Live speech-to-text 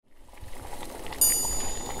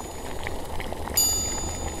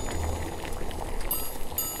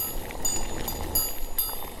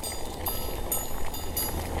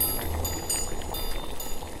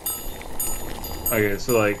Okay,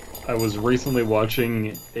 so like I was recently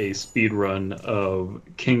watching a speed run of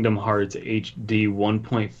Kingdom Hearts HD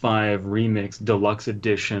 1.5 Remix Deluxe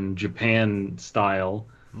Edition Japan style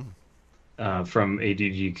Hmm. from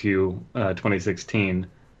ADGQ 2016.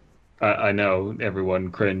 I know everyone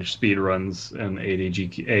cringe speed runs and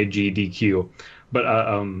AGDQ, but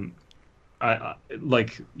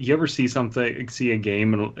like you ever see something, see a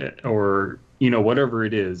game or whatever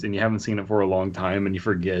it is, and you haven't seen it for a long time, and you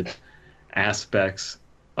forget aspects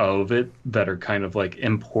of it that are kind of like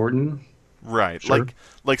important. Right. Sure.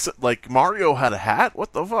 Like Mario had a hat?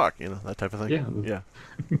 What the fuck? You know, that type of thing. Yeah.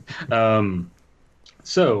 Yeah. Um,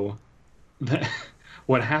 so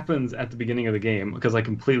what happens at the beginning of the game, because I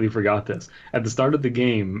completely forgot this, at the start of the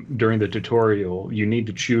game during the tutorial, you need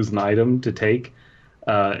to choose an item to take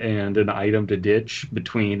and an item to ditch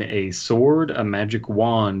between a sword, a magic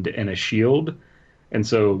wand, and a shield. And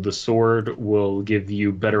so the sword will give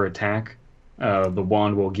you better attack, the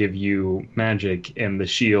wand will give you magic, and the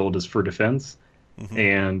shield is for defense. Hmm.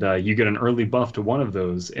 And you get an early buff to one of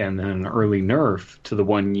those, and then an early nerf to the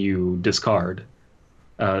one you discard.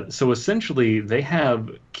 So essentially, they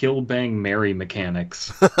have kill bang marry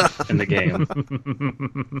mechanics in the game,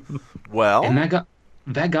 and Well,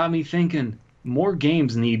 that got me thinking. More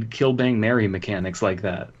games need kill bang marry mechanics like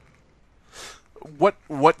that.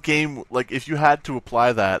 what game, like if you had to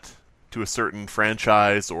apply that to a certain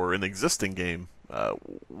franchise or an existing game,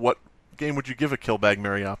 what game would you give a kill bag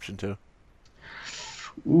Mary option to?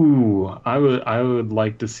 Ooh, I would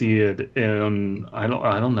like to see it in I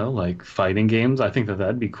don't know, like fighting games. I think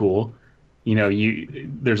that'd be cool.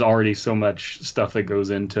 There's already so much stuff that goes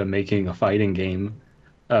into making a fighting game.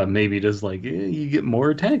 Maybe just like you get more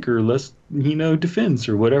attack or less, defense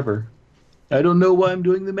or whatever. I don't know why I'm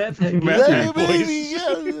doing the math Yeah, hack baby,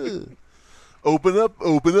 voice. yeah. Open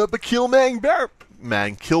up a kill bang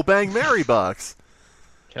Mary box.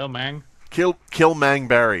 Kill Mang. Kill Mang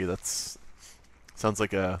Barry. That's sounds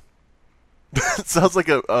like a sounds like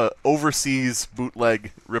a overseas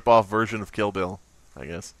bootleg rip-off version of Kill Bill, I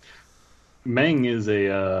guess. Meng is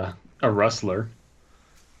a rustler.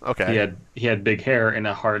 He Okay. had he had big hair and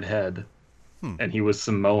a hard head, Hmm. and he was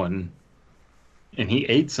Samoan, and he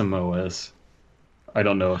ate Samoas. I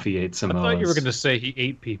don't know if he ate I thought you were going Samoas. to say he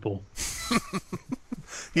ate people.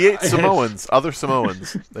 He ate If Samoans, other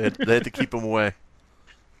Samoans. They had to keep him away.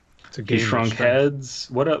 It's a he game shrunk restraint. heads.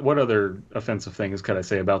 What other offensive things could I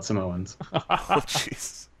say about Samoans? Oh,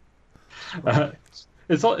 jeez. Uh,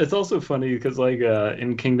 it's also funny because like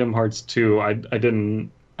in Kingdom Hearts 2, I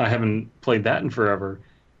haven't played that in forever.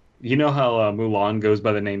 You know how Mulan goes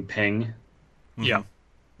by the name Ping? Hmm. Yeah.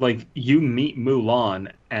 Like you meet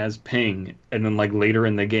Mulan as Ping, and then like later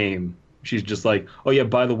in the game, she's just like, "Oh yeah,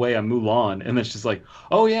 by the way, I'm Mulan," and then she's like,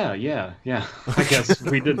 "Oh yeah, yeah, yeah." I guess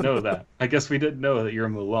we didn't know that. I guess we didn't know that you're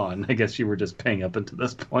Mulan. I guess you were just Ping up until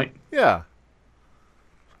this point. Yeah.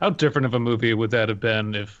 How different of a movie would that have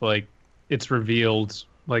been if, like, it's revealed,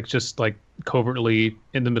 like, just like covertly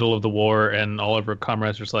in the middle of the war, and all of her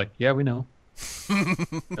comrades are just like, "Yeah, we know."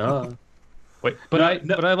 Uh, Wait, no,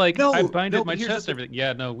 no, but I like, I no, binded no. my But here's the chest, thing. and everything.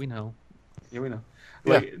 Yeah, no, we know. Yeah, we know.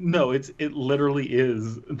 Yeah. Like no, it literally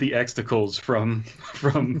is the Extacles from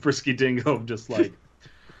from Frisky Dingo, just like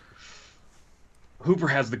Hooper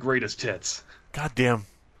has the greatest tits. Goddamn.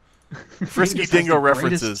 He Frisky just has the Dingo greatest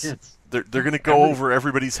references. tits. They're gonna go over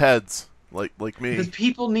everybody's heads, like Because me.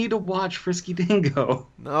 people need to watch Frisky Dingo.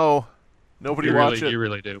 No, nobody You watch really, it. you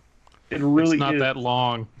really do. It It's really not is. that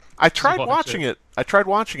long. I Just tried watch watching it. it. I tried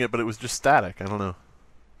watching it, but it was just static. I don't know.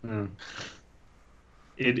 Mm.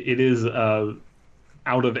 It is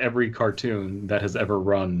out of every cartoon that has ever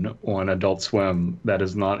run on Adult Swim that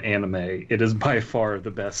is not anime. It is by far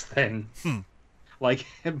the best thing. Hmm. Like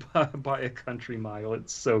by a country mile,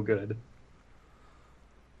 it's so good.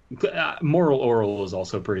 Moral Oral is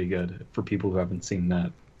also pretty good for people who haven't seen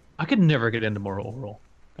that. I could never get into Moral Oral.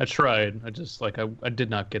 I tried. I just like I did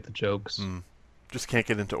not get the jokes. Hmm. Just can't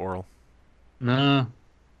get into oral. Nah,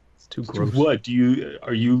 it's too So gross. what do you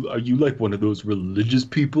are you like one of those religious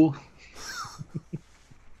people?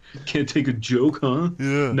 Can't take a joke, huh?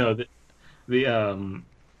 Yeah. No, the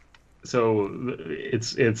so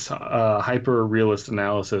it's hyper realist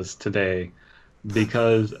analysis today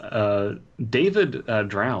because David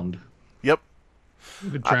drowned. Yep.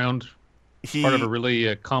 It I, drowned. Part of a he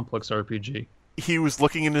really complex RPG. he was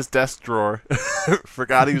looking in his desk drawer,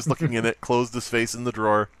 forgot he was looking in it, closed his face in the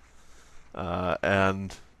drawer,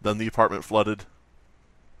 and then the apartment flooded.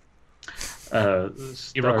 He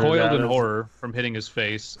Started recoiled out in as horror from hitting his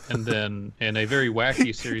face, and then, in a very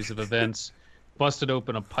wacky series of events, busted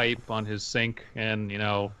open a pipe on his sink and,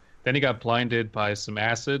 Then he got blinded by some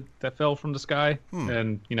acid that fell from the sky,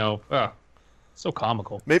 and so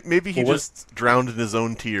comical. Maybe he Well, what- just drowned in his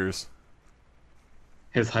own tears.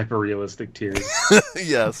 His hyper-realistic tears.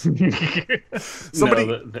 Yes. Somebody.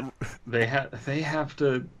 No, they have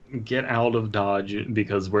to get out of Dodge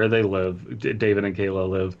because where they live, David and Kayla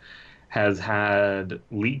live, has had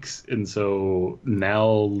leaks, and so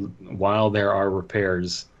now while there are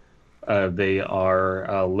repairs, they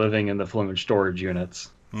are living in the Fleming storage units.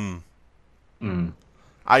 I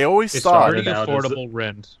always It's thought. pretty out as- affordable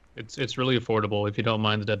rent. It's really affordable if you don't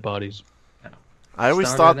mind the dead bodies. I always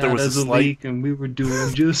Started thought there out was as a a slight. leak, and we were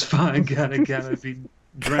doing just fine. Gotta be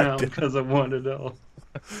drowned because I wanted to.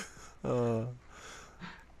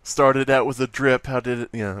 Started out with a drip. How did it?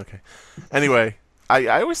 Yeah, okay. Anyway,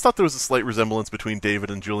 I always thought there was a slight resemblance between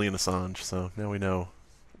David and Julian Assange, so now we know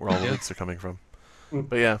where all the leaks are coming from.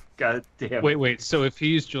 But yeah, God damn. Wait. So if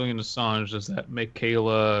he's Julian Assange, does that make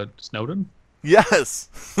Kayla Snowden? yes.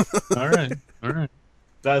 All right.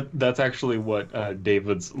 That's actually what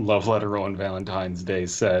David's love letter on Valentine's Day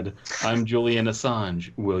said. I'm Julian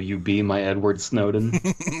Assange. Will you be my Edward Snowden?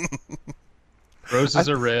 Roses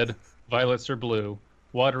are red, violets are blue.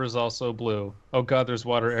 Water is also blue. Oh God, there's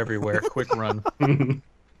water everywhere. Quick run.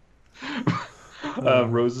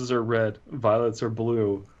 Roses are red, violets are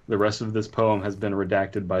blue. The rest of this poem has been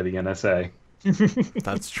redacted by the NSA.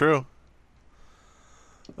 That's true.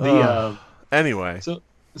 The Anyway, so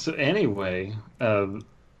anyway,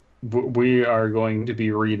 we are going to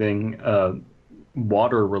be reading a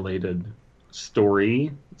water-related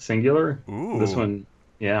story, singular. Ooh. This one,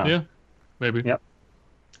 Yeah, maybe. Yep.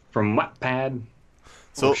 From Wattpad.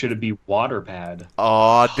 So- Or should it be Waterpad?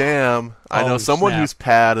 aw, damn. I know Oh, someone snap. whose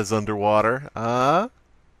pad is underwater. No,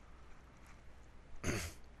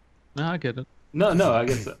 I get it. No, I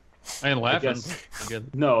guess I ain't laughing. guess- I get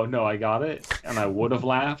it. no, I got it, and I would have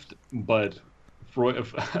laughed, but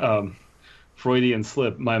Freudian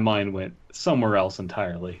slip, my mind went somewhere else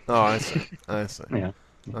entirely. Oh, I see. I see. Yeah,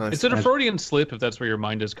 I Is see. it a Freudian slip if that's where your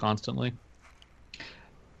mind is constantly?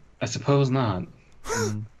 I suppose not.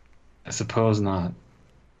 I suppose not.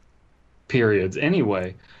 Periods.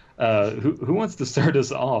 Anyway, who wants to start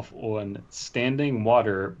us off on standing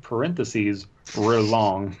water (parentheses real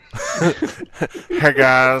long)? Hey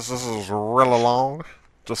guys, this is really long.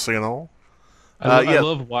 Just so you know. I yeah.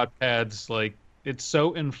 love Wattpad's. Like, it's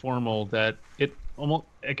so informal that it almost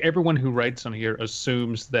like everyone who writes on here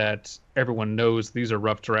assumes that everyone knows these are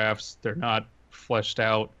rough drafts. They're not fleshed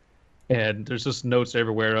out, and there's just notes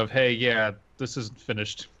everywhere of, "Hey, yeah, this isn't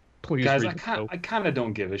finished. Please Guys, read the I kind of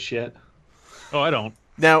don't give a shit. Oh, I don't.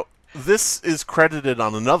 Now, this is credited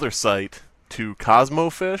on another site to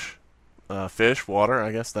Cosmofish. Fish, water,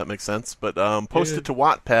 I guess that makes sense. But posted to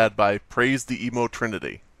Wattpad by Praise the Emo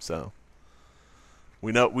Trinity. So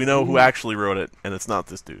we know who actually wrote it, and it's not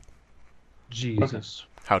this dude. Jesus.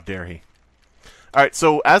 How dare he? All right,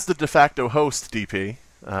 so as the de facto host, DP,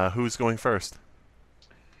 who's going first?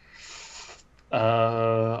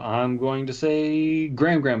 I'm going to say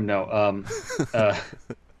Graham. No.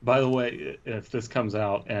 By the way, if this comes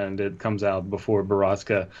out and it comes out before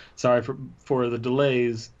Baraska, sorry for the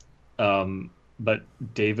delays. But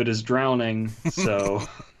David is drowning, so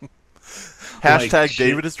Hashtag shit.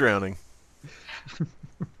 David is drowning.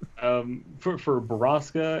 For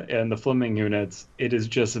Baraska and the Fleming units, it has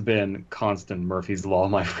just been constant Murphy's Law,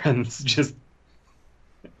 my friends. Just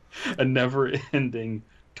a never-ending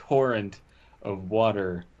torrent of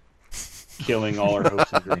water killing all our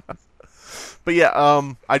hopes and dreams. But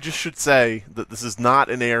yeah, I just should say that this is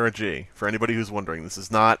not an ARG. For anybody who's wondering, this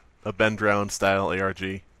is not a Ben Drowned style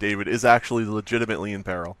ARG. David is actually legitimately in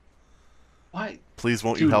peril. Why? Please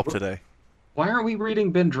won't you Dude, help we're- today? Why aren't we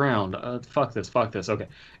reading Ben Drowned? Fuck this. Okay.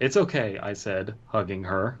 It's okay, I said, hugging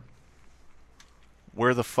her.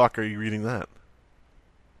 Where the fuck are you reading that?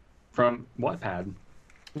 From Wattpad.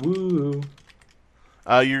 Woo.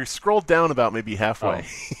 You're scrolled down about maybe halfway.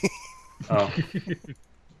 Oh.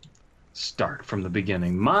 Start from the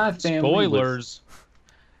beginning. My family Spoilers.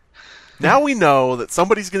 Now we know that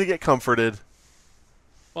somebody's going to get comforted.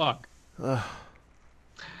 Fuck.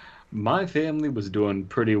 My family was doing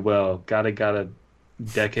pretty well. Gotta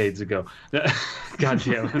decades ago. God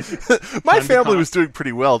damn it. My Time to family con- was doing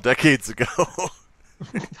pretty well decades ago.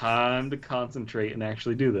 Time to concentrate and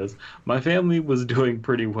actually do this. My family was doing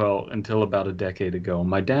pretty well until about a decade ago.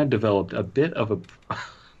 My dad developed a bit of a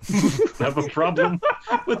have a problem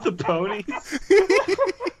with the ponies.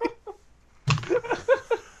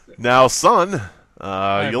 Now, son,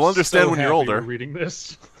 I'm you'll understand so when you're happy older. we're reading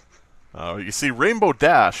this. You see, Rainbow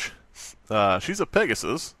Dash, she's a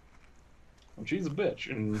Pegasus. She's a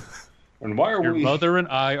bitch, and And why are Your we? mother and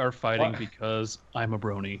I are fighting Why- because I'm a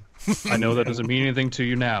brony. I know that doesn't mean anything to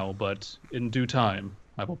you now, but in due time,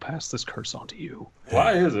 I will pass this curse on to you.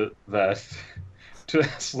 Why is it that to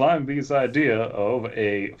Slime Bee's idea of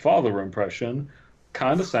a father impression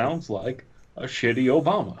kind of sounds like a shitty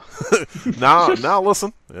Obama? Now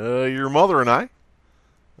listen. Your mother and I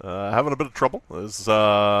having a bit of trouble. Is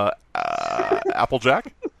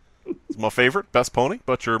Applejack is my favorite, best pony,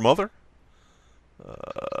 but your mother,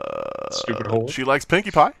 Stupid hole. she likes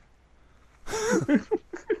Pinkie Pie.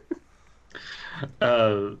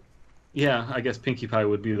 Yeah, I guess Pinkie Pie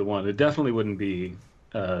would be the one. It definitely wouldn't be.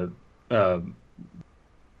 No,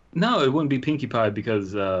 it wouldn't be Pinkie Pie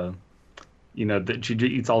because that she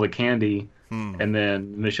eats all the candy, and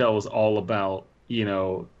then Michelle was all about eating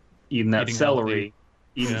that Eating celery,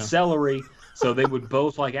 Yeah. celery. So they would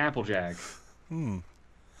both like Applejack. Hmm.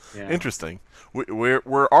 Yeah. Interesting.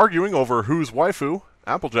 We're arguing over whose waifu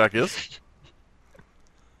Applejack is.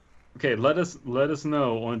 Okay, let us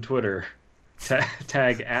know on Twitter.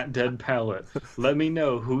 Tag at Dead Palette. Let me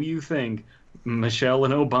know who you think Michelle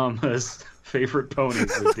and Obama's favorite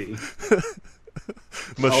ponies would be.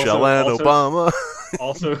 Michelle and also- Obama.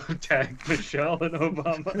 Also tag Michelle and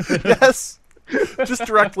Obama. Yes. Just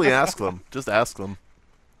directly ask them. Just ask them.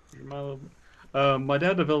 My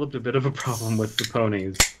dad developed a bit of a problem with the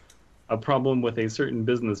ponies. A problem with a certain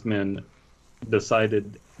businessman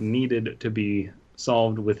decided needed to be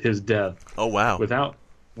solved with his death. Oh wow. Without,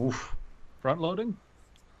 oof. Front loading?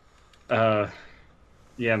 Yeah,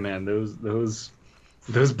 man, those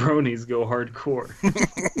bronies go hardcore.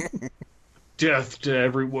 Death to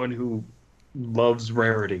everyone who loves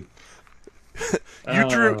rarity.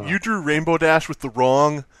 You drew Rainbow Dash with the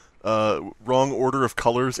wrong order of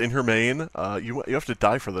colors in her mane. You have to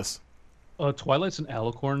die for this. Twilight's an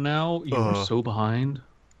alicorn now. You were so behind.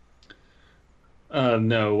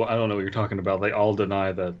 No, I don't know what you're talking about. They all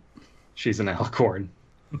deny that she's an alicorn.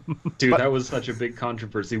 Dude, that was such a big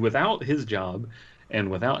controversy. Without his job, and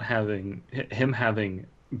without him having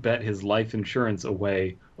bet his life insurance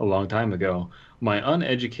away a long time ago, my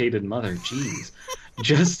uneducated mother, jeez,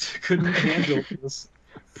 just couldn't handle this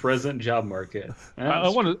present job market. I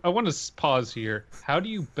want to pause here. How do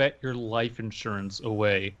you bet your life insurance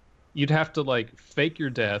away? You'd have to fake your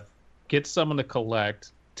death, get someone to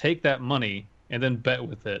collect, take that money, and then bet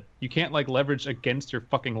with it. You can't leverage against your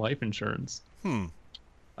fucking life insurance.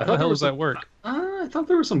 How the hell does that work? I thought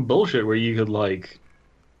there was some bullshit where you could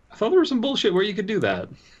do that.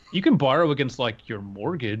 You can borrow against your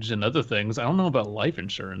mortgage and other things. I don't know about life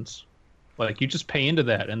insurance. You just pay into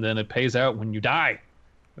that, and then it pays out when you die.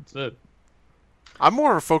 That's it. I'm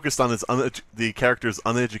more focused on the character's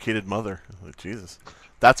uneducated mother. Oh, Jesus,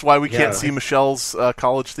 that's why we can't see Michelle's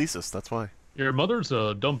college thesis. That's why. Your mother's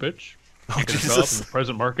a dumb bitch. Oh, Taking a job Jesus. in the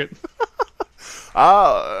present market.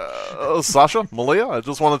 Sasha, Malia, I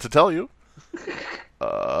just wanted to tell you,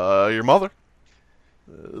 your mother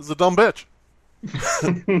is a dumb bitch.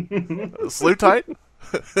 Sleep tight.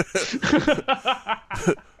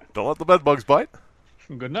 Don't let the bed bugs bite.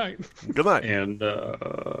 Good night. Good night. And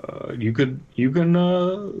you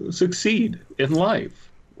can succeed in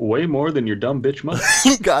life way more than your dumb bitch mother.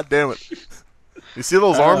 God damn it. You see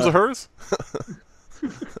those arms of hers?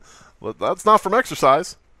 Well, that's not from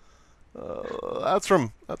exercise. That's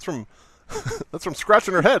from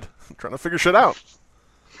scratching her head, trying to figure shit out.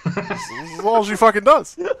 This is all she fucking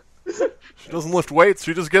does. She doesn't lift weights.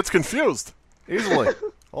 She just gets confused easily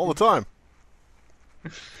all the time.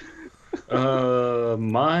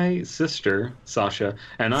 My sister Sasha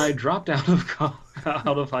and I dropped out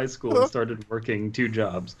of high school and started working 2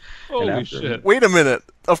 jobs. Holy shit. Wait a minute.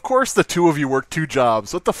 Of course the two of you worked 2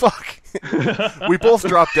 jobs. What the fuck? We both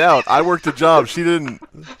dropped out. I worked a job. She didn't.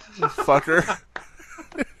 Fucker.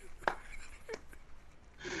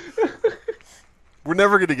 We're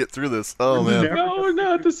never going to get through this. Oh, man.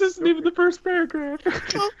 No, this isn't even the first paragraph.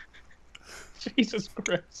 Jesus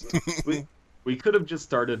Christ. We could have just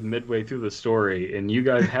started midway through the story, and you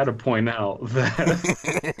guys had to point out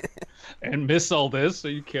that And miss all this?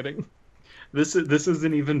 Are you kidding? this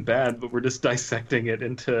isn't even bad, but we're just dissecting it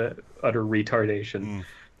into utter retardation.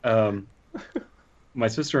 My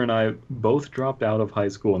sister and I both dropped out of high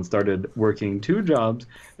school and started working 2 jobs,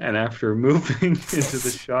 and after moving into the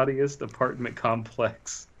shoddiest apartment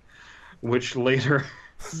complex, which later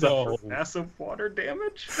suffered massive water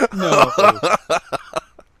damage. No.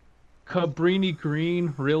 Cabrini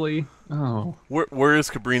Green, really? Oh. Where is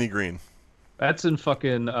Cabrini Green? That's in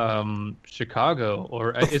fucking Chicago,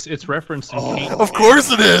 or it's referenced in Paint. Of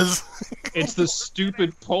course it is. It's the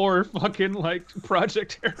stupid poor fucking like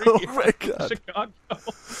Project Area Oh my in God. Chicago.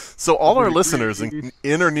 So all our listeners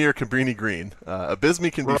in or near Cabrini Green,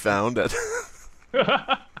 Abysme can be found at.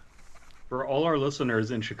 For all our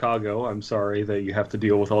listeners in Chicago, I'm sorry that you have to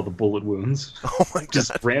deal with all the bullet wounds Oh my God.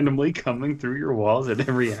 just randomly coming through your walls at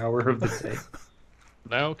every hour of the day.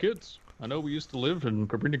 Now, kids, I know we used to live in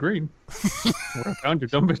Cabrini Green, where I found your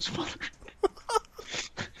dumb bitch mother.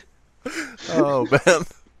 Oh man.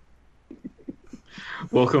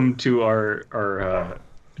 Welcome to our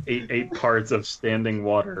eight parts of standing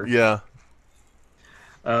water. Yeah.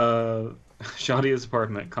 Shadia's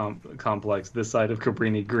apartment complex this side of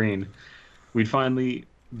Cabrini Green. We'd finally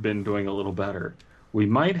been doing a little better. We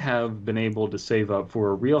might have been able to save up for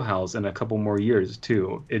a real house in a couple more years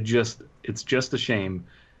too. It's just a shame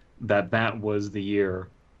that was the year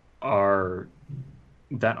our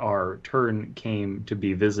turn came to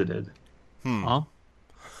be visited. Huh?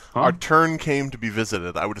 Our turn came to be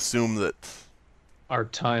visited. I would assume that Our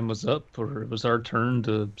time was up, or it was our turn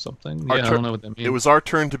to something. Our Yeah, I turn- don't know what that means. it was our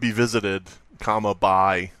turn to be visited, comma,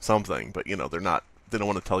 by something. But, you know, they don't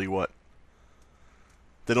want to tell you what.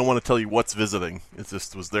 They don't want to tell you what's visiting. It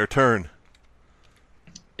just was their turn.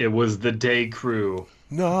 It was the day crew.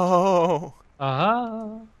 No!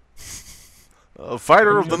 Aha!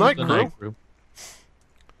 Fighter of the night crew.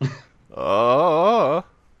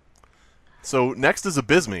 So next is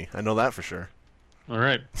Abysme. I know that for sure. All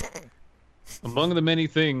right. Among the many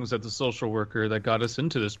things that the social worker that got us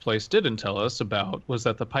into this place didn't tell us about was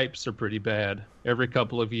that the pipes are pretty bad. Every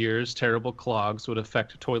couple of years, terrible clogs would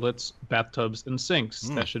affect toilets, bathtubs, and sinks.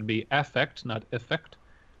 That should be affect, not effect.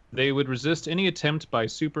 They would resist any attempt by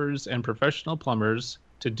supers and professional plumbers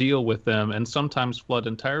to deal with them, and sometimes flood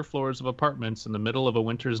entire floors of apartments in the middle of a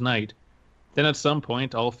winter's night. Then at some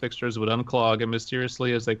point, all fixtures would unclog, and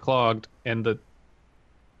mysteriously as they clogged,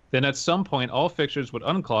 Then at some point, all fixtures would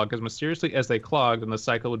unclog as mysteriously as they clogged, and the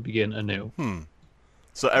cycle would begin anew.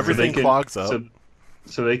 So everything So they clogs up.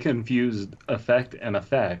 So they confused effect and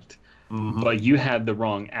effect, but you had the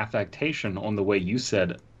wrong affectation on the way you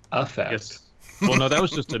said affect. Yes. Well, no, that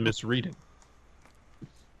was just a misreading.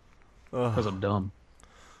 Because I'm dumb.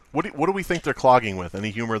 What do we think they're clogging with? Any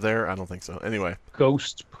humor there? I don't think so. Anyway.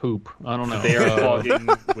 Ghost poop. I don't know. They are clogging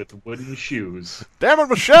with wooden shoes. Damn it,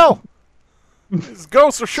 Michelle! These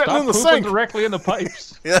ghosts are shitting Stop in the pooping sink! directly in the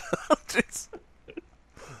pipes. Yeah, jeez.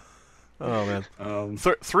 Oh, man.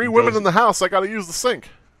 Three those- women in the house, I gotta use the sink.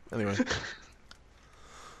 Anyway.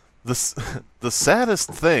 The saddest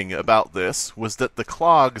thing about this was that the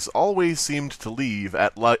clogs always seemed to leave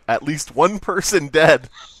at least one person dead.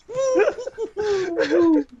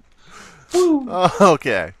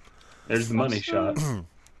 Okay. There's the money shot.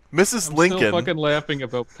 Mrs. Still Lincoln. fucking laughing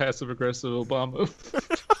about passive-aggressive Obama.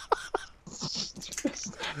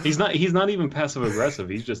 He's not even passive aggressive.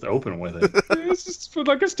 He's just open with it. It's just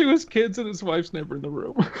like it's to his kids and his wife's never in the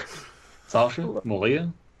room. Sasha,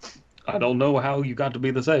 Malia, I don't know how you got to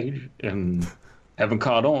be this age and haven't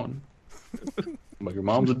caught on, but your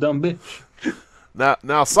mom's a dumb bitch.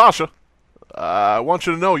 Now, Sasha, I want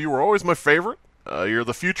you to know you were always my favorite. You're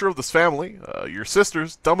the future of this family. Your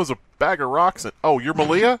sister's dumb as a bag of rocks. And you're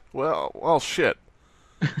Malia? Well, shit.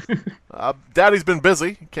 Daddy's been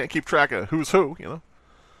busy. Can't keep track of who's who, you know.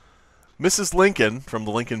 Mrs. Lincoln, from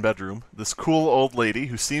the Lincoln bedroom, this cool old lady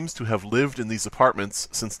who seems to have lived in these apartments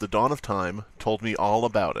since the dawn of time, told me all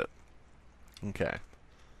about it. Okay.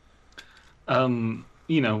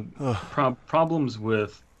 Problems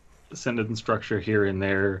with sentence structure here and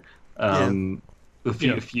there. A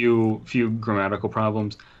Yeah. few grammatical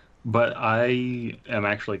problems, but I am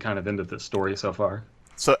actually kind of into this story so far.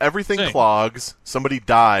 So everything Same. clogs, somebody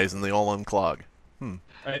dies, and they all unclog.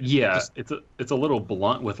 Yeah, Just- it's a little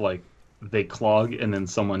blunt with like they clog and then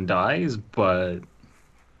someone dies, but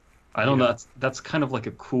I don't know. That's kind of like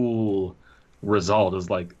a cool result is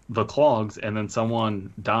like the clogs and then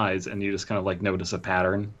someone dies and you just kind of like notice a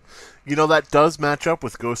pattern. You know, that does match up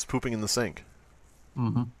with ghosts pooping in the sink.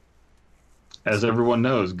 As everyone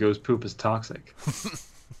knows, ghost poop is toxic.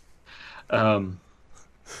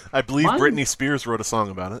 I believe Mine- Britney Spears wrote a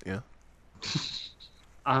song about it, yeah.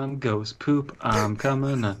 I'm ghost poop. I'm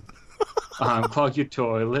coming up. I'm clog your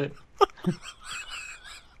toilet.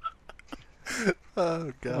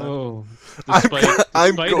 Oh, God. Oh, I'm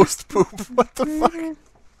despite- ghost poop. What the fuck?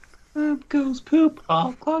 I'm ghost poop.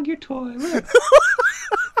 I'll clog your toilet.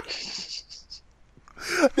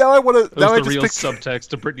 Now I want to. Now I That was the just real picture. subtext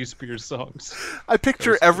to Britney Spears songs. I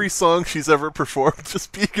picture Ghost every song she's ever performed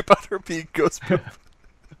just being about her being ghost poop.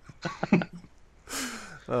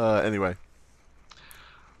 Anyway,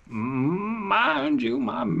 Mind you,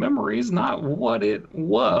 my memory's not what it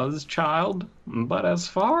was, child. But as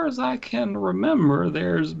far as I can remember,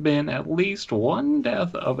 there's been at least one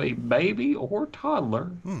death of a baby or toddler,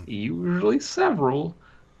 Hmm. usually several,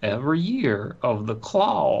 every year of the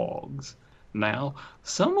clogs. Now,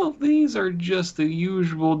 some of these are just the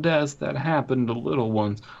usual deaths that happen to little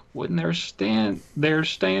ones when they're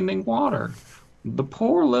standing water. The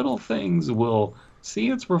poor little things will see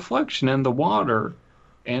its reflection in the water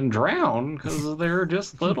and drown because they're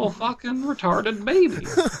just little fucking retarded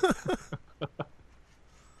babies.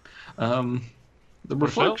 Um, the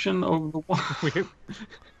Rochelle? reflection of the water. we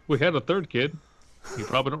we had a third kid. You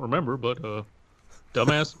probably don't remember, but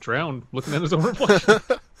dumbass drowned looking at his own reflection.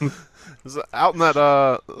 Is it out in that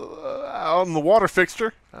out in the water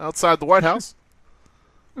fixture outside the White House.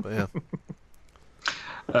 But yeah.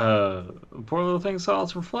 Poor little thing saw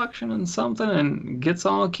its reflection in something and gets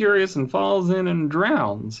all curious and falls in and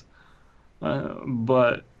drowns.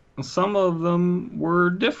 But some of them were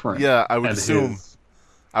different. Yeah, I would at assume. his-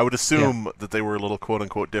 I would assume that they were a little quote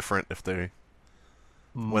unquote different if they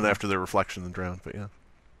went Mm. after their reflection and drowned. But yeah.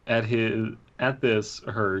 at this,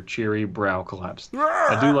 her cheery brow collapsed.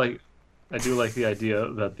 I do like the idea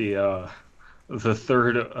that the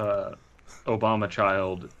third Obama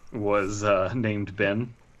child was named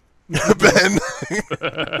Ben. Ben.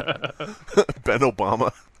 Ben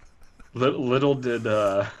Obama. Little did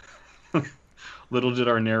little did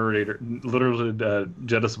our narrator, little did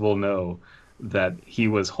Jedisable know that he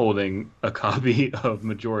was holding a copy of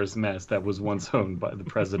Majora's Mask that was once owned by the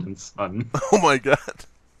president's son. Oh my god.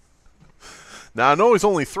 Now I know he's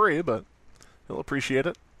only 3, but he'll appreciate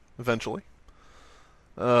it eventually.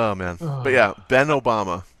 Oh man. But yeah, Ben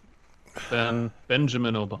Obama.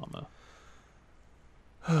 Benjamin Obama.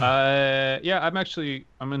 Yeah,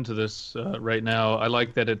 I'm into this right now. I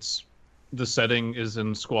like that the setting is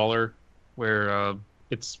in squalor, where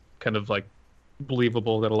it's kind of like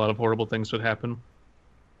believable that a lot of horrible things would happen.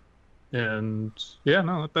 And yeah,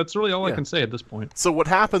 no, that's really all I Yeah. can say at this point. So what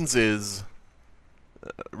happens is,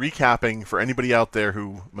 recapping for anybody out there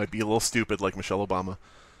who might be a little stupid like Michelle Obama,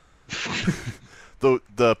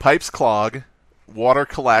 the pipes clog, water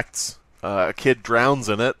collects, a kid drowns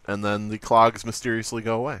in it, and then the clogs mysteriously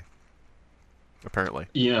go away. Apparently.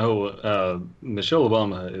 Michelle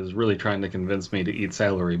Obama is really trying to convince me to eat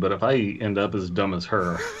celery, but if I end up as dumb as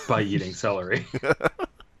her by eating celery,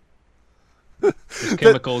 There's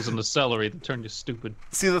chemicals in the celery that turn you stupid.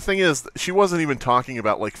 See, the thing is, she wasn't even talking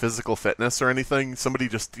about like physical fitness or anything. Somebody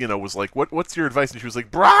just, was like, "What's your advice?" And she was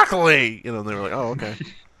like, "Broccoli." And they were like, "Oh, okay."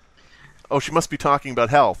 Oh, she must be talking about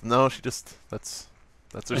health. No, she just that's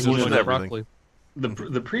her I solution usually to like everything. broccoli.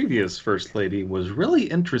 the previous first lady was really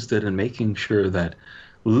interested in making sure that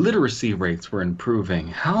literacy rates were improving.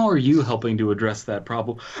 How are you helping to address that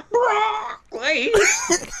problem? Broccoli.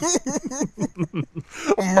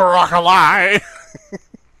 Broccoli.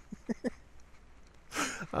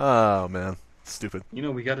 Oh man, stupid.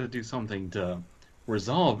 We got to do something to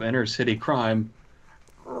resolve inner city crime.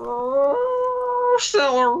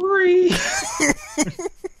 Celery.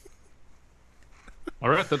 All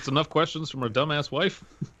right, that's enough questions from our dumbass wife.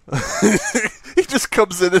 He just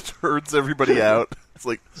comes in and herds everybody out. It's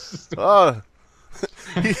like,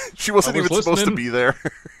 she wasn't I was even supposed to listening. be there.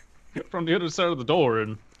 From the other side of the door,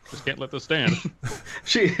 and just can't let this stand.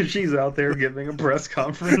 She's out there giving a press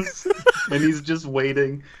conference, and he's just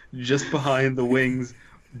waiting, just behind the wings,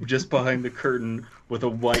 just behind the curtain, with a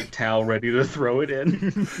white towel ready to throw it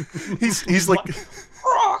in. He's like,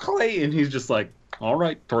 Broccoli, and he's just like, all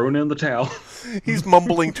right, throwing in the towel. he's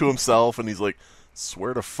mumbling to himself, and he's like,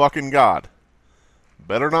 "Swear to fucking God,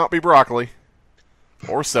 better not be broccoli,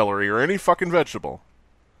 or celery, or any fucking vegetable.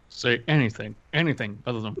 Say anything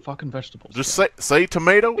other than fucking vegetables. Just say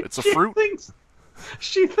tomato. It's a fruit.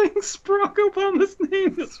 She thinks Barack Obama's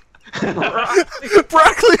name is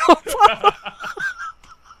Broccoli.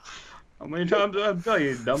 How many times do I tell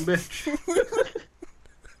you, dumb bitch?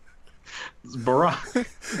 It's Barack.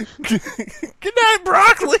 Good night,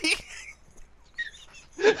 broccoli.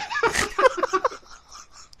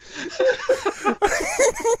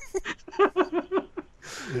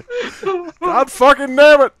 God fucking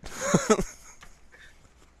damn it.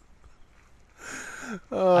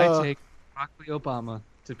 I take broccoli Obama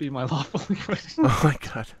to be my lawful wedding. Oh my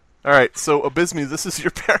god. All right, so Abysme, this is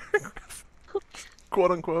your paragraph,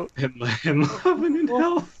 quote unquote. In love and in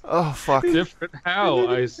health. Oh fuck. Different how,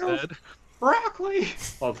 I said. Broccoli.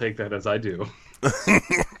 I'll take that as I do.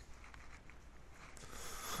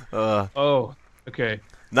 Oh, okay.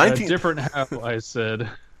 19. Different how, I said.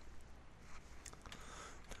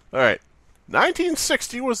 All right.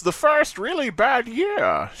 1960 was the first really bad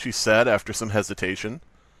year, she said after some hesitation.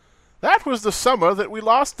 That was the summer that we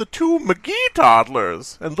lost the 2 McGee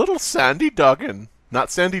toddlers and little Sandy Duggan. Not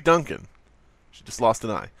Sandy Duncan. She just lost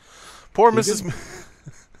an eye. Poor Mrs.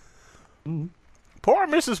 Poor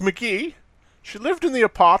Mrs. McGee. She lived in the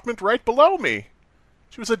apartment right below me.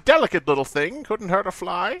 She was a delicate little thing, couldn't hurt a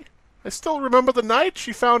fly. I still remember the night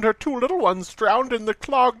she found her 2 little ones drowned in the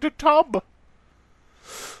clogged tub.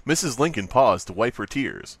 Mrs. Lincoln paused to wipe her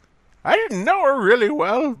tears. I didn't know her really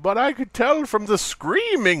well, but I could tell from the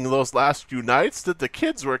screaming those last few nights that the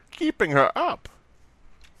kids were keeping her up.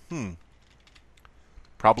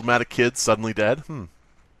 Problematic kids suddenly dead?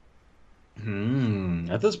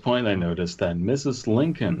 At this point, I noticed that Mrs.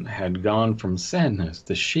 Lincoln had gone from sadness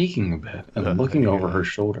to shaking a bit and looking over her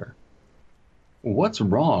shoulder. What's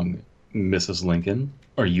wrong, Mrs. Lincoln?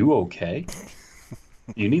 Are you okay?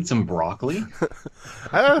 You need some broccoli?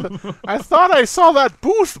 I thought I saw that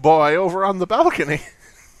Booth boy over on the balcony.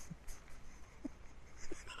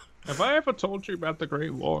 Have I ever told you about the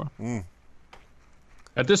Great War?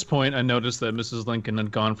 At this point, I noticed that Mrs. Lincoln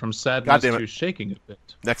had gone from sadness to shaking a bit.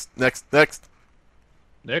 Next.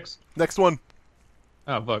 Next one.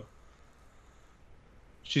 Oh, fuck.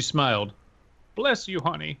 She smiled. Bless you,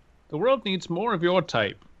 honey. The world needs more of your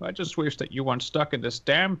type. I just wish that you weren't stuck in this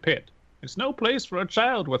damn pit. It's no place for a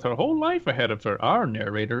child with her whole life ahead of her. Our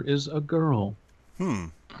narrator is a girl.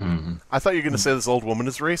 I thought you were going to say this old woman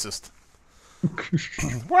is racist.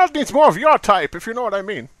 World needs more of your type, if you know what I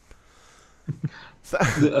mean.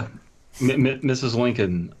 Mrs.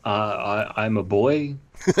 Lincoln, I'm a boy.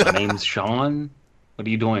 My name's Sean. What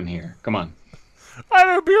are you doing here? Come on.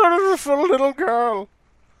 I'm a beautiful little girl.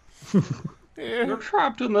 You're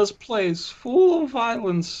trapped in this place, full of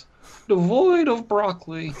violence, devoid of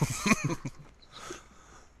broccoli.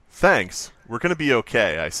 Thanks. We're going to be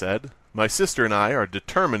okay, I said. My sister and I are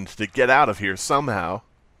determined to get out of here somehow.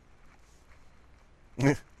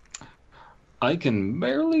 I can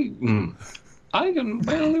barely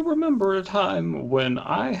remember a time when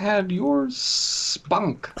I had your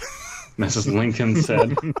spunk, Mrs. Lincoln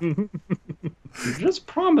said. Just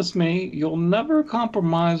promise me you'll never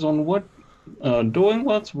compromise on doing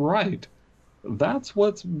what's right. That's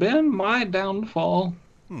what's been my downfall.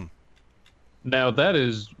 Now, that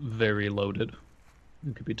is very loaded.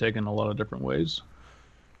 It could be taken a lot of different ways.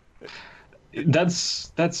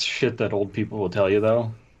 That's shit that old people will tell you,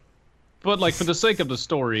 though. But, like, for the sake of the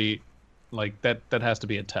story, like, that has to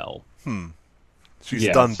be a tell. She's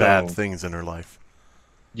done bad things in her life.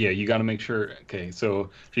 Yeah, you got to make sure. Okay,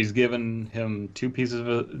 so she's given him 2 pieces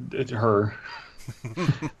of her.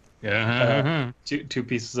 Two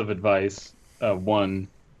pieces of advice. 1,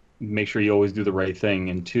 make sure you always do the right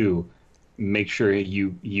thing, and 2, make sure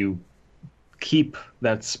you keep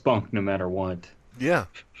that spunk no matter what. Yeah,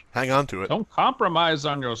 hang on to it. Don't compromise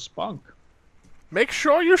on your spunk. Make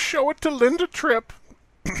sure you show it to Linda Tripp.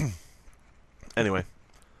 Anyway,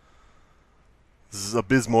 this is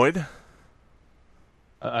Abysmoid.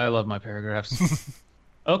 I love my paragraphs.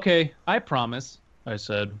 Okay, I promise, I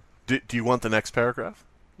said. Do you want the next paragraph?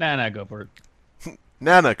 Nah, go for it.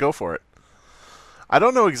 Nana, go for it. I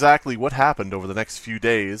don't know exactly what happened over the next few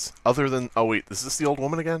days, other than... Oh, wait, is this the old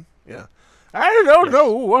woman again? Yeah. I don't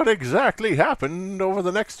know what exactly happened over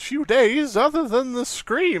the next few days, other than the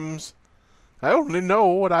screams. I only know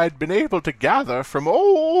what I'd been able to gather from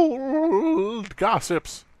old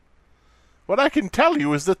gossips. What I can tell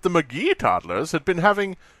you is that the McGee toddlers had been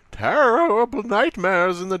having terrible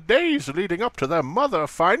nightmares in the days leading up to their mother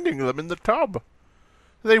finding them in the tub.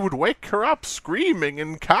 They would wake her up screaming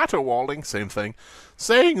and caterwauling, same thing,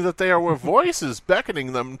 saying that there were voices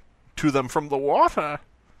beckoning to them from the water.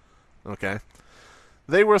 Okay.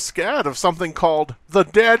 They were scared of something called the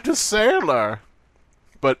dead sailor.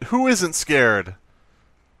 But who isn't scared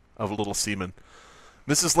of a little seaman?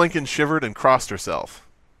 Mrs. Lincoln shivered and crossed herself.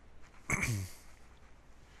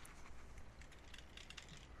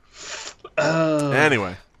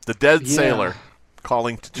 Anyway, the dead sailor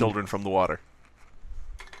calling to children from the water.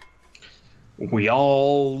 We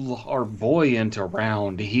all are buoyant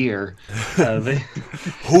around here.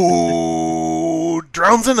 Who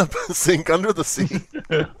drowns in a sink under the sea?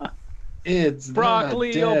 It's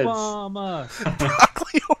Broccoli Obama.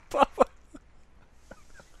 Broccoli Obama.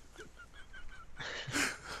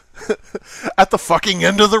 At the fucking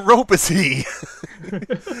end of the rope is he.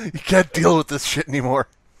 You can't deal with this shit anymore.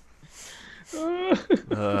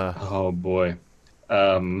 Oh boy.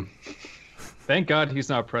 Thank God he's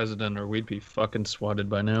not president, or we'd be fucking swatted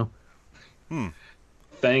by now.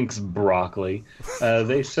 Thanks, Broccoli.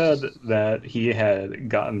 They said that he had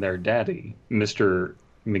gotten their daddy, Mr.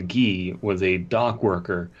 McGee was a dock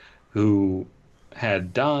worker who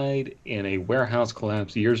had died in a warehouse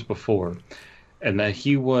collapse years before, and that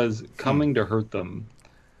he was Hmm. coming to hurt them.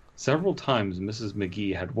 Several times, Mrs.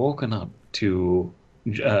 McGee had woken up to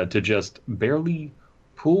just barely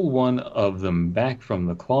pull one of them back from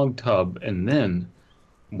the clogged tub, and then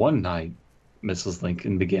one night, Mrs.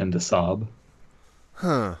 Lincoln began to sob.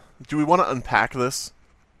 Huh. Do we want to unpack this?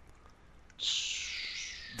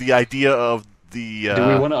 The idea of the. Do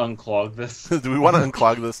we want to unclog this? Do we want to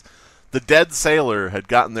unclog this? The dead sailor had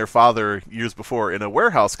gotten their father years before in a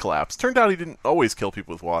warehouse collapse. Turned out he didn't always kill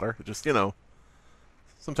people with water. It just,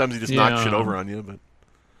 sometimes he just knocks shit Yeah. over on you. But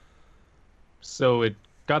So it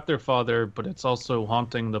got their father, but it's also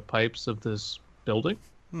haunting the pipes of this building.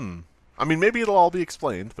 I mean, maybe it'll all be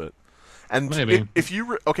explained. But Maybe. if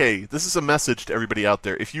you okay, this is a message to everybody out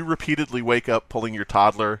there. If you repeatedly wake up pulling your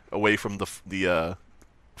toddler away from the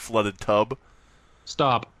flooded tub,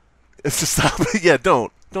 Stop. it's just stop. Yeah,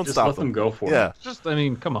 don't Just stop let them go for Yeah. it. Just, I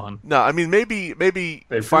mean, come on. No, I mean maybe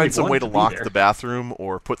They find really some want way to to be lock there. the bathroom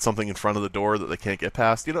or put something in front of the door that they can't get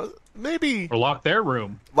past. Maybe Or lock their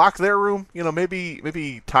room. lock their room.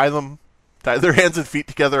 Maybe tie their hands and feet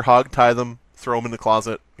together, tie them, throw them in the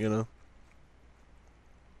closet.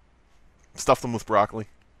 Stuff them with broccoli.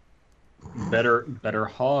 Better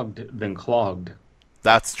hogged than clogged.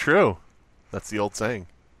 That's true. That's the old saying.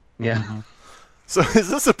 Yeah, So is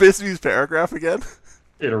this a Bisbee's paragraph again?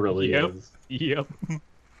 it really Yep. is. Yep.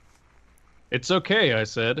 It's okay, I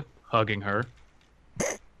said, hugging her.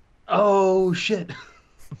 Oh shit!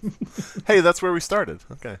 Hey, that's where we started.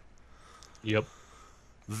 Okay. Yep.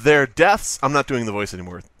 Their deaths, I'm not doing the voice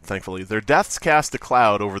anymore, thankfully. Their deaths cast a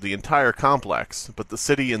cloud over the entire complex, but the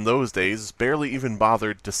city in those days barely even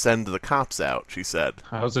bothered to send the cops out, she said.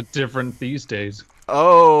 How's it different these days?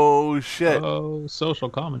 Oh, shit. Oh, social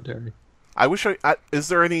commentary. I wish is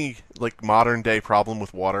there any, modern day problem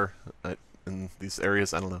with water in these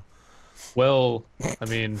areas? I don't know. Well, I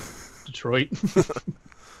mean, Detroit.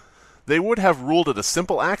 They would have ruled it a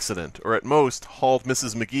simple accident, or at most, hauled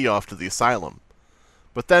Mrs. McGee off to the asylum.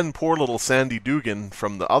 But then poor little Sandy Dugan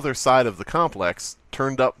from the other side of the complex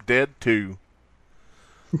turned up dead too.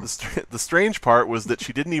 The strange part was that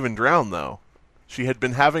she didn't even drown, though. She had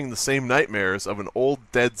been having the same nightmares of an old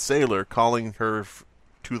dead sailor calling her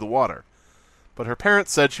to the water. But her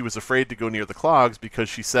parents said she was afraid to go near the clogs because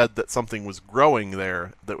she said that something was growing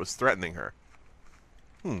there that was threatening her.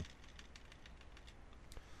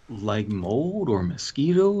 Like mold or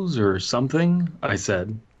mosquitoes or something? I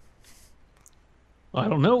said. I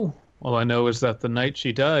don't know. All I know is that the night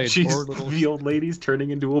she died, She's poor little. the old lady's turning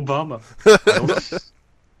into Obama. I don't-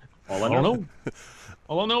 All I don't know.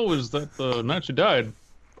 All I know is that the night she died,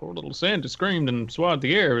 poor little Sandy screamed and swatted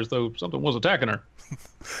the air as though something was attacking her.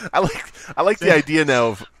 I like the idea now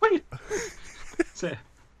of Wait.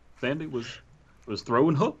 Sandy was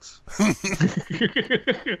throwing hooks.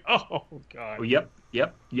 Oh God. Oh, yep.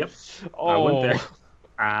 Oh.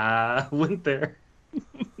 I went there.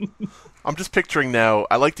 I'm just picturing now.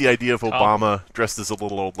 I like the idea of Obama dressed as a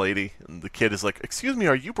little old lady, and the kid is like, "Excuse me,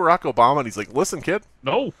 are you Barack Obama?" And he's like, "Listen, kid,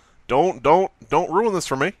 No. don't ruin this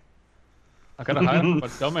for me." I gotta hide from my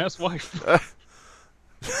dumbass wife.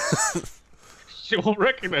 She won't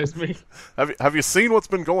recognize me. Have you seen what's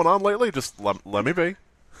been going on lately? Just let me be.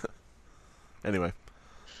 Anyway,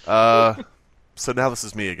 so now this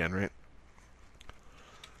is me again, right?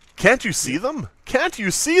 Can't you see them? Can't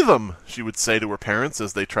you see them? She would say to her parents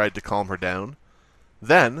as they tried to calm her down.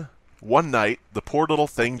 Then, one night, the poor little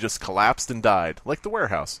thing just collapsed and died, like the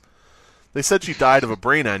warehouse. They said she died of a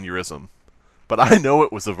brain aneurysm, but I know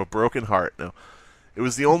it was of a broken heart. No, it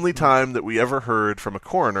was the only time that we ever heard from a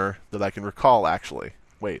coroner that I can recall, actually.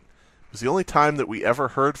 Wait, it was the only time that we ever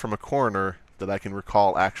heard from a coroner that I can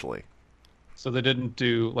recall, actually. So they didn't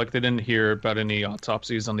they didn't hear about any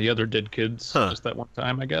autopsies on the other dead kids Huh. just that one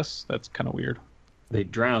time, I guess. That's kind of weird. They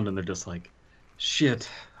drowned and they're just like, shit.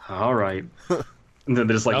 All right. And then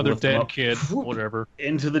they just like Another lift them dead up kid, whatever.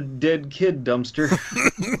 into the dead kid dumpster.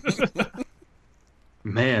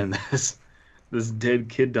 Man, this dead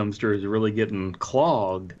kid dumpster is really getting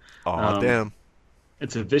clogged. Aw, damn.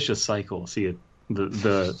 It's a vicious cycle. See it.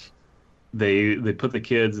 They put the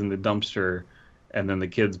kids in the dumpster, and then the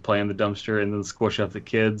kids play in the dumpster, and then squish up the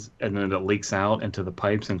kids, and then it leaks out into the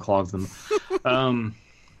pipes and clogs them.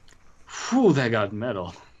 Whew, that got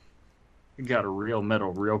metal. It got real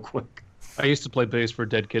metal real quick. I used to play bass for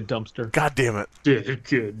Dead Kid Dumpster. God damn it. Dead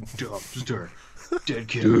kid dumpster. Dead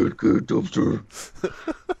kid. Dead kid dumpster.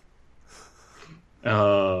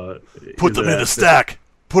 Put them in a stack.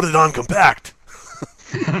 Put it on compact.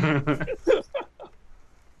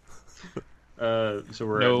 So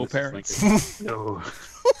we're No at Mrs. parents. Lincoln. No.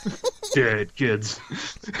 Dead kids.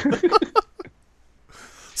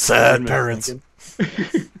 Sad Mrs. parents.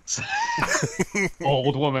 Lincoln.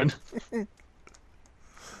 Old woman.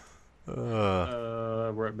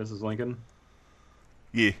 We're at Mrs. Lincoln.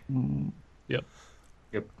 Yeah. Yep.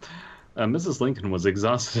 Yep. Mrs. Lincoln was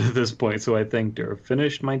exhausted at this point, so I thanked her,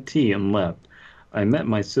 finished my tea, and left. I met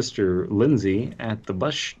my sister Lindsay at the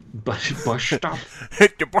bus stop.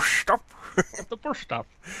 Hit the bus stop. The bus stop.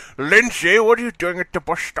 Lindsay, what are you doing at the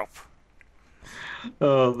bus stop?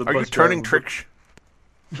 The Are you bus turning driver- tricks?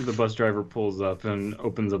 The bus driver pulls up and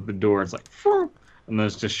opens up the door. It's like, "Phew," and then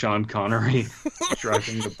it's just Sean Connery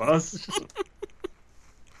driving the bus.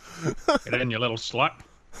 Get in, you little slut.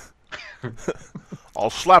 I'll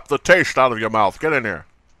slap the taste out of your mouth. Get in here.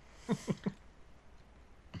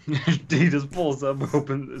 He just pulls up,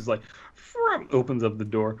 opens up the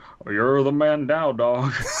door. Oh, you're the man now,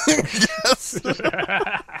 dog. Yes.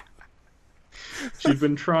 She'd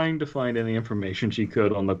been trying to find any information she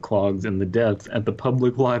could on the clogs and the deaths at the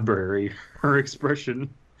public library. Her expression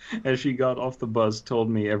as she got off the bus told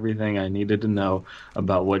me everything I needed to know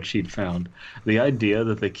about what she'd found. The idea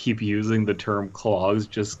that they keep using the term clogs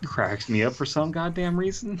just cracks me up for some goddamn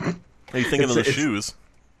reason. Are you thinking of the It's- shoes?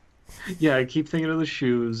 Yeah, I keep thinking of the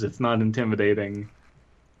shoes. It's not intimidating.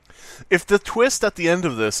 If the twist at the end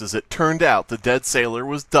of this is it turned out the dead sailor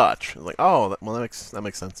was Dutch, like, oh, that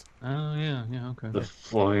makes sense. Oh, yeah, okay. The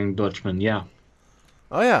Flying Dutchman, yeah.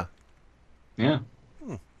 Oh yeah. Yeah.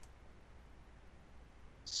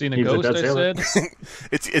 Seen a He's a ghost, dead I sailor. said?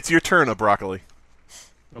 It's your turn, a broccoli.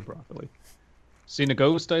 No broccoli. Seen a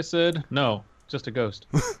ghost, I said? No, just a ghost.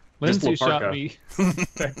 Lindsay shot Laparca. me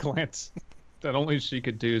that glance that only she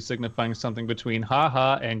could do, signifying something between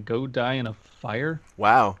ha and go die in a fire.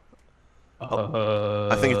 Wow. I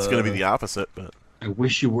I think it's going to be the opposite, but I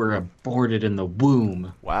wish you were aborted in the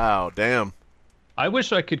womb. wow, damn. I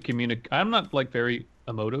wish I could communicate. I'm not like very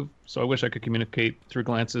emotive, so I wish I could communicate through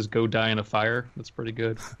glances. Go die in a fire. That's pretty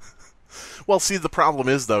good. Well, see, the problem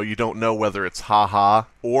is though, you don't know whether it's ha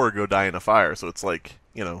or go die in a fire, so it's like,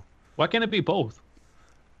 you know. Why can't it be both?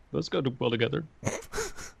 Let's go well together.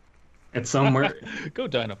 It's somewhere. Go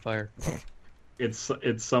die in a fire. It's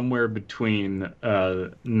somewhere between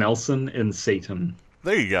Nelson and Satan.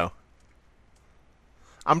 There you go.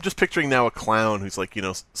 I'm just picturing now a clown who's like, you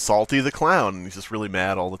know, Salty the Clown, and he's just really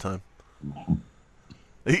mad all the time.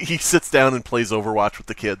 He sits down and plays Overwatch with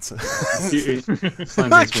the kids. Slime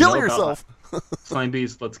Beast, we Kill know yourself! Slime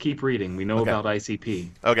Beast, let's keep reading. We know Okay. about ICP.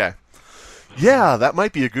 Okay. Yeah, that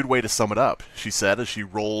might be a good way to sum it up, she said as she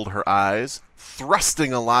rolled her eyes,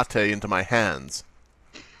 thrusting a latte into my hands,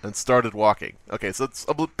 and started walking. Okay, so it's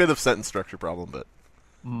a bit of sentence structure problem, but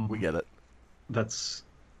we get it. That's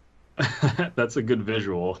that's a good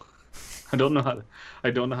visual. I don't know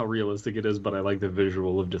how realistic it is, but I like the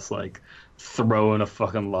visual of just like throwing a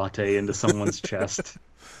fucking latte into someone's chest.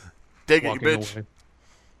 Dig it, you Walking bitch. away.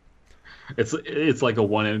 It's like a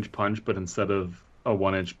 1-inch punch, but instead of a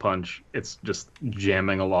 1-inch punch, it's just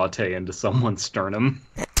jamming a latte into someone's sternum.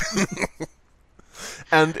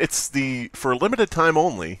 And it's for a limited time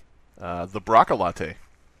only, the Braca latte.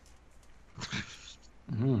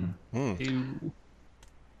 Ew.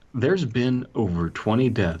 There's been over 20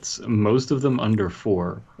 deaths, most of them under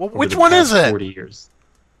 4. Well, over which the one is past it? 40 years.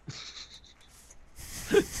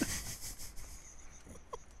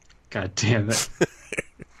 God damn it.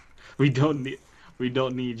 We don't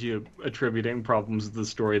need you attributing problems to the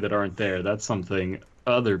story that aren't there. That's something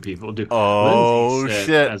other people do. Oh, Lindsay said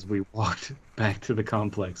shit. As we walked back to the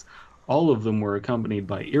complex, all of them were accompanied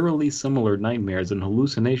by eerily similar nightmares and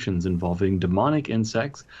hallucinations involving demonic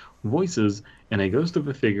insects, voices, and a ghost of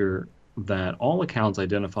a figure that all accounts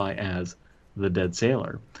identify as the dead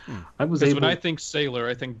sailor. I was Because able. when I think sailor,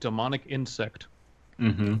 I think demonic insect.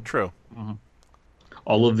 Mhm. True.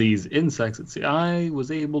 All of these insects at sea, I was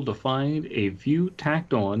able to find a few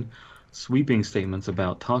tacked on sweeping statements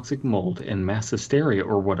about toxic mold and mass hysteria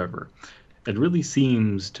or whatever. It really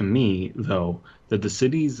seems to me, though, that the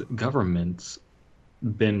city's government's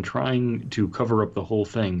been trying to cover up the whole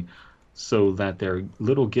thing so that their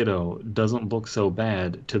little ghetto doesn't look so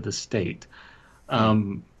bad to the state.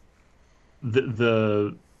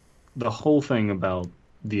 The whole thing about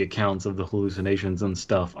the accounts of the hallucinations and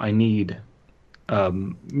stuff, I need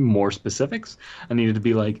more specifics. I needed to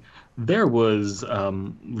be like, there was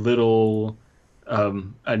little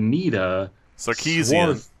Anita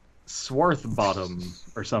Sarkeesian. Swarthbottom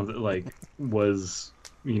or something, like, was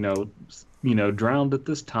drowned at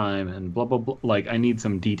this time and blah blah blah. Like, I need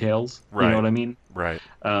some details. You Right. know what I mean? Right.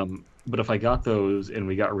 But if I got those and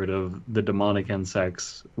we got rid of the demonic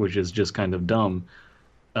insects, which is just kind of dumb,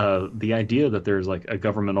 the idea that there's like a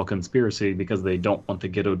governmental conspiracy because they don't want the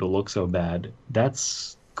ghetto to look so bad,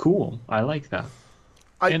 that's cool. I like that.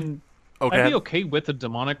 And Okay. I'd be okay with the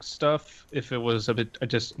demonic stuff if it was a bit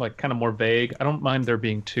just like kind of more vague. I don't mind there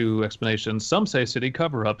being two explanations. Some say city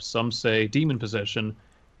cover-up, some say demon possession.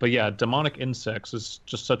 But yeah, demonic insects is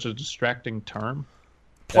just such a distracting term.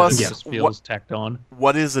 Plus, It just feels tacked on.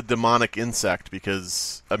 what is a demonic insect?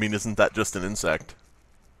 Because, I mean, isn't that just an insect?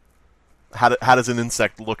 How does an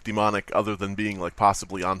insect look demonic other than being, like,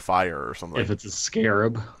 possibly on fire or something? If it's a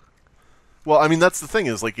scarab, Well, I mean, that's the thing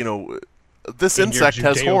is, like, this In your insect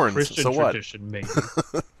has horns, Judeo-Christian so what? tradition, maybe.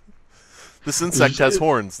 This insect has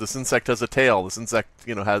horns. This insect has a tail. This insect,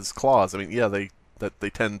 has claws. I mean, yeah, they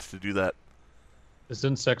tend to do that. This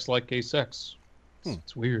insect's like gay sex.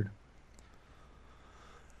 It's weird.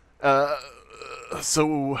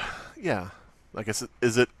 So, yeah, I guess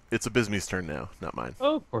it's Abysme's turn now, not mine.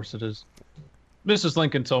 Oh, of course it is. Mrs.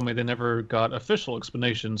 Lincoln told me they never got official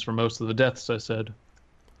explanations for most of the deaths, I said.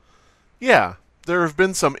 Yeah, there have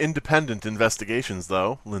been some independent investigations,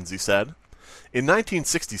 though, Lindsay said. In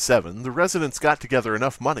 1967, the residents got together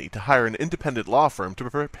enough money to hire an independent law firm to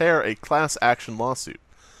prepare a class action lawsuit.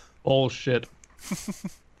 Bullshit.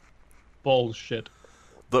 Bullshit.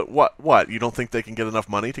 What? You don't think they can get enough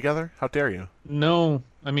money together? How dare you? No,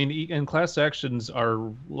 I mean, and class actions are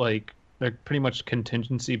like they're pretty much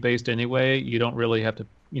contingency based anyway. You don't really have to,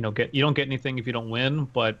 you don't get anything if you don't win.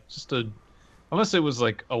 But unless it was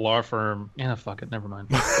like a law firm, fuck it, never mind.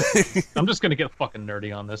 I'm just gonna get fucking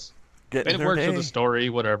nerdy on this. It works with the story,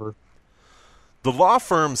 whatever. The law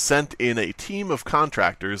firm sent in a team of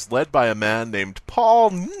contractors led by a man named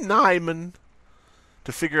Paul Nyman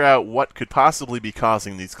to figure out what could possibly be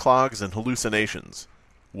causing these clogs and hallucinations.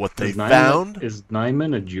 What they found... Is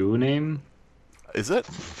Nyman a Jew name? Is it?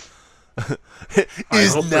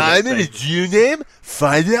 Is Nyman a Jew name?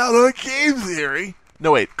 Find out on Game Theory.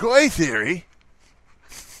 No, wait, Goy Theory.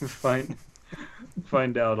 Find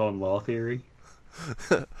out on Law Theory.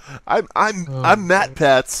 I'm Matt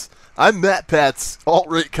Pat's. I'm Matt Pat's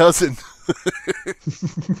alt-right cousin.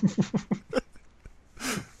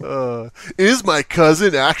 Is my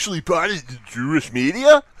cousin actually part of the Jewish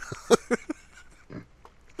media?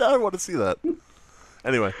 I want to see that.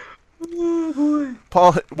 Anyway,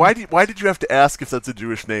 Paul, why did you have to ask if that's a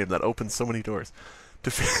Jewish name? That opens so many doors.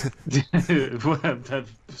 That's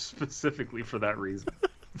specifically for that reason.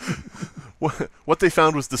 What they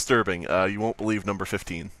found was disturbing. You won't believe number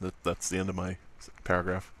 15. That's the end of my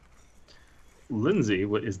paragraph. Lindsay,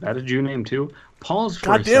 is that a Jew name too? Paul's for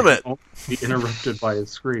God damn it! Be interrupted by a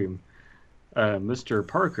scream. Mr.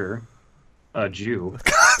 Parker, a Jew.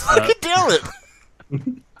 God damn it!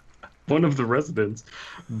 One of the residents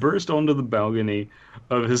burst onto the balcony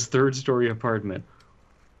of his third-story apartment.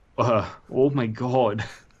 Oh my God.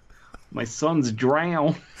 My son's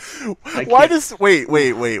drowned. Why does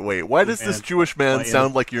this Jewish man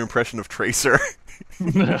sound like your impression of Tracer?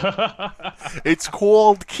 It's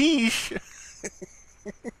called quiche.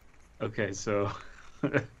 Okay, so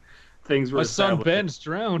things were. My son Ben's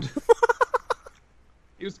drowned.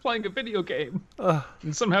 He was playing a video game,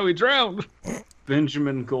 and somehow he drowned.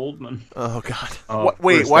 Benjamin Goldman. Oh God!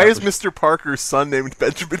 Why is Mr. Parker's son named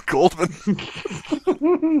Benjamin Goldman?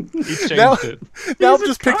 He changed it. Now I'm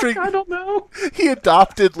just picturing. I don't know. He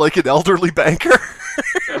adopted like an elderly banker.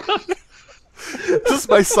 This is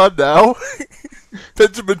my son now,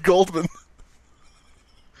 Benjamin Goldman.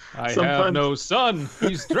 I have no son.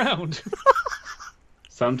 He's drowned.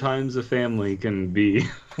 Sometimes a family can be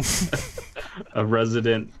a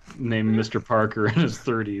resident named Mr. Parker in his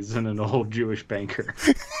 30s and an old Jewish banker.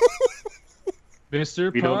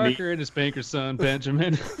 Mr. Parker and his banker son,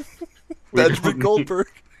 Benjamin. Benjamin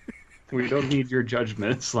Goldberg. We don't need your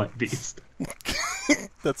judgment, Slight Beast.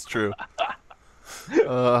 That's true.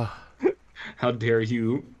 How dare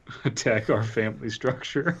you attack our family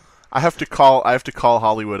structure? I have to call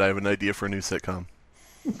Hollywood. I have an idea for a new sitcom.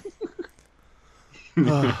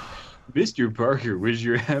 Mr. Parker was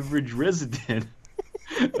your average resident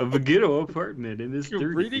of a ghetto apartment in his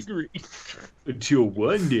 30s. Until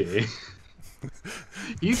one day,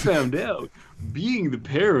 he found out being the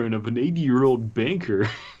parent of an 80-year-old banker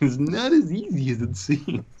is not as easy as it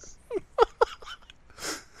seems.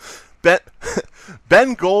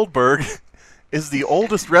 Ben Goldberg is the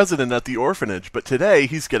oldest resident at the orphanage, but today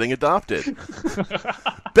he's getting adopted.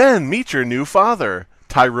 Ben, meet your new father,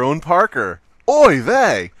 Tyrone Parker. Oy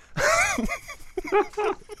vey!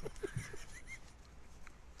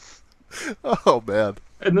 Oh, man.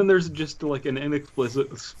 And then there's just like an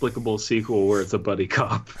inexplicable sequel where it's a buddy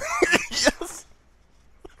cop.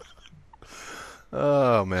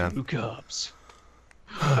 Oh, man. 2 cups.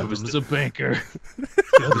 One was a banker.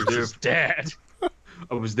 The other was his dad.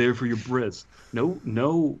 I was there for your bris. No,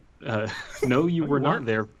 no, no, you were not weren't.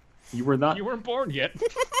 there. You were not. You weren't born yet.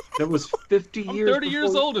 That was 50 I'm years 30 years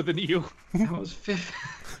before- older than you. That was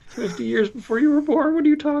 50 years before you were born. What are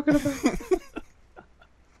you talking about?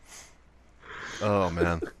 Oh,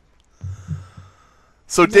 man.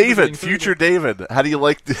 So, David, future David, how do you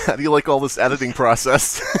like all this editing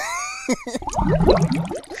process?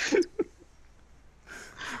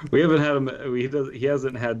 We haven't had him. He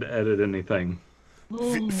hasn't had to edit anything.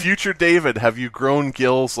 Future David, have you grown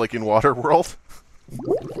gills like in Waterworld?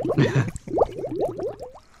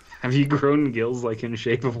 Have you grown gills like in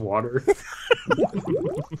Shape of Water?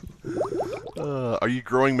 Are you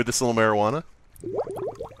growing medicinal marijuana?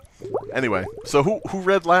 Anyway, so who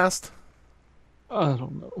read last? I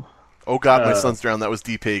don't know. Oh God, my son's drowned. That was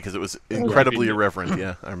DP because it was incredibly Yeah. irreverent.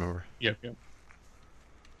 Yeah, I remember. Yep.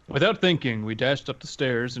 Without thinking, we dashed up the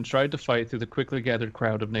stairs and tried to fight through the quickly gathered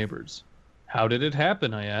crowd of neighbors. How did it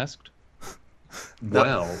happen, I asked.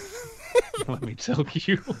 Well, Let me tell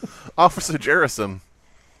you. Officer Jerison.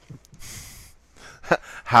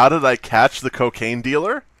 How did I catch the cocaine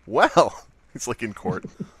dealer? Well, he's like in court.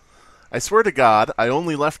 I swear to God, I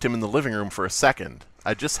only left him in the living room for a second.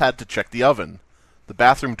 I just had to check the oven. The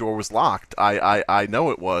bathroom door was locked. I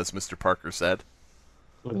know it was, Mr. Parker said.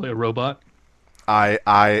 Literally a robot.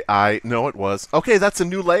 I know it was. Okay, that's a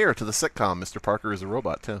new layer to the sitcom. Mr. Parker is a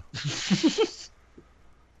robot, too.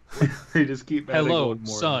 they just keep adding Hello, one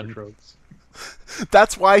more son. tropes.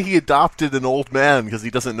 That's why he adopted an old man, because he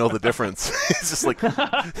doesn't know the difference. He's just like,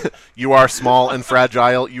 you are small and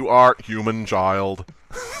fragile. You are human child.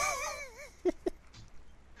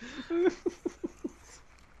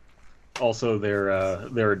 Also, they're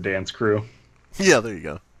a dance crew. Yeah, there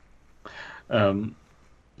you go.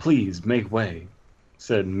 Please make way,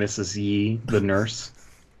 said Mrs. Yee, the nurse.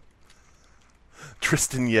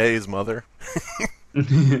 Tristan Ye's mother.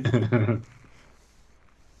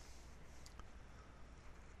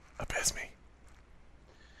 Abyss me.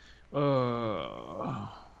 Where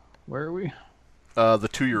are we? The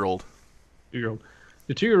 2-year-old. 2-year-old.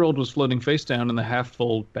 The 2-year-old was floating face down in the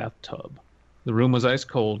half-full bathtub. The room was ice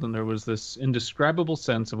cold, and there was this indescribable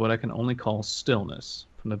sense of what I can only call stillness.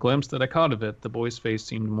 From the glimpse that I caught of it, the boy's face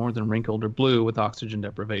seemed more than wrinkled or blue with oxygen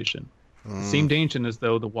deprivation. It seemed ancient, as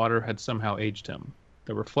though the water had somehow aged him.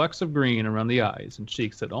 There were flecks of green around the eyes and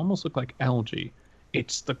cheeks that almost looked like algae.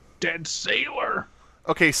 It's the dead sailor!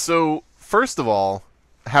 Okay, so, first of all,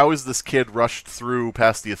 how is this kid rushed through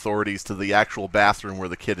past the authorities to the actual bathroom where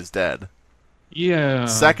the kid is dead? Yeah.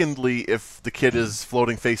 Secondly, if the kid is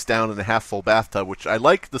floating face down in a half-full bathtub, which I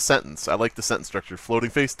like the sentence. I like the sentence structure.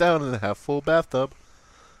 Floating face down in a half-full bathtub.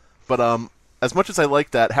 But, as much as I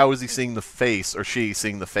like that, how is he seeing the face, or she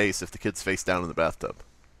seeing the face, if the kid's face down in the bathtub?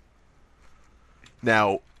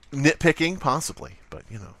 Now, nitpicking? Possibly, but,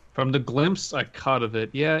 you know. From the glimpse I caught of it,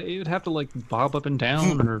 yeah, it would have to, like, bob up and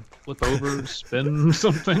down or flip over, spin,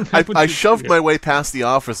 something. I shoved my way past the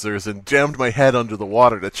officers and jammed my head under the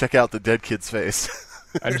water to check out the dead kid's face.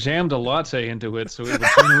 I jammed a latte into it so it would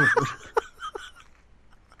turn over.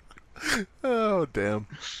 Oh, damn.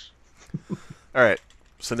 Alright,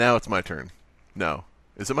 so now it's my turn. No.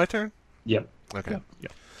 Is it my turn? Yep. Okay. Yeah.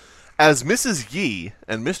 As Mrs. Yee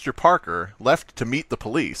and Mr. Parker left to meet the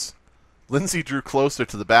police, Lindsay drew closer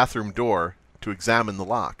to the bathroom door to examine the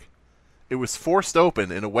lock. It was forced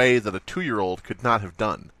open in a way that a 2-year-old could not have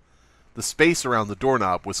done. The space around the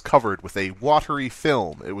doorknob was covered with a watery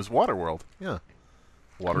film. It was Waterworld. Yeah.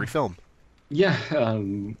 Watery film. Yeah,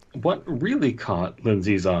 what really caught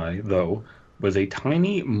Lindsay's eye, though, was a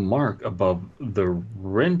tiny mark above the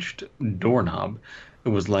wrenched doorknob. It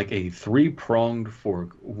was like a 3-pronged fork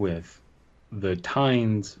with the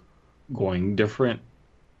tines going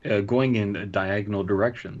in diagonal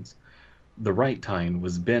directions. The right tine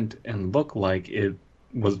was bent and looked like it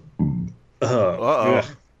was... Uh-oh.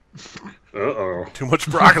 Uh-oh. Too much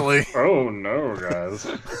broccoli. Oh no, guys.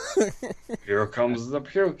 Here comes the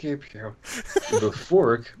pukey puke. The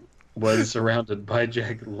fork was surrounded by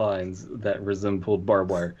jagged lines that resembled barbed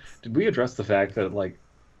wire. Did we address the fact that, like,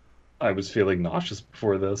 I was feeling nauseous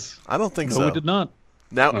before this? I don't think No, so. we did not.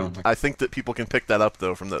 Now, Oh. I think that people can pick that up,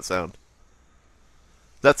 though, from that sound.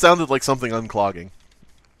 That sounded like something unclogging.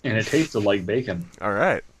 And it tasted like bacon. All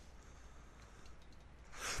right.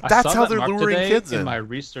 I That's saw how that they're mark luring today kids in in. my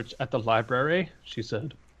research at the library, she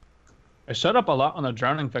said. I shut up a lot on the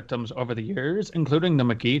drowning victims over the years, including the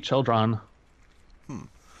McGee children.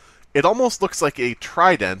 It almost looks like a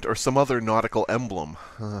trident or some other nautical emblem.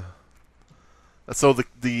 So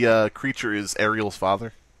the creature is Ariel's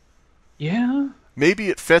father? Yeah? Maybe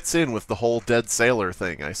it fits in with the whole dead sailor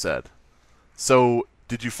thing I said. So,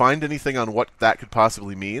 did you find anything on what that could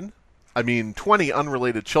possibly mean? I mean, 20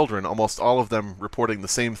 unrelated children, almost all of them reporting the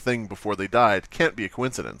same thing before they died, can't be a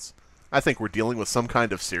coincidence. I think we're dealing with some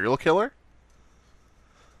kind of serial killer.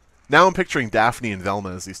 Now I'm picturing Daphne and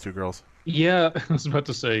Velma as these two girls. Yeah, I was about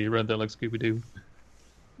to say, you read that like Scooby-Doo.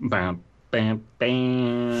 Bam, bam,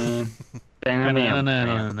 bam. Bam, bam,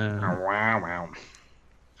 bam. No. Wow, wow.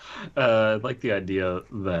 I like the idea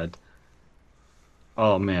that.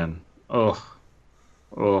 Oh man. Oh.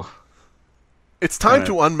 It's time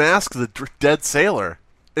to unmask the dead sailor.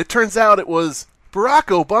 It turns out it was Barack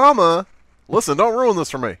Obama. Listen, don't ruin this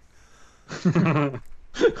for me.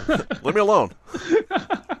 Leave me alone.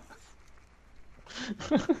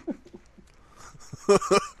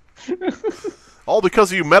 All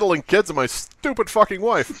because of you meddling kids and my stupid fucking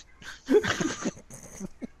wife.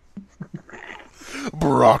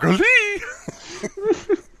 Broccoli!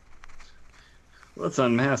 Let's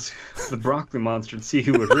unmask the broccoli monster and see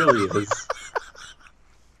who it really is.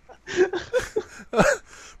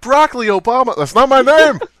 Broccoli Obama! That's not my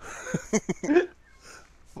name!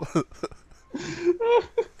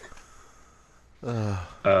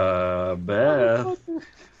 Beth.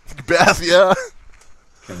 Beth, yeah.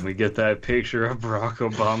 Can we get that picture of Barack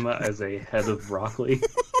Obama as a head of broccoli?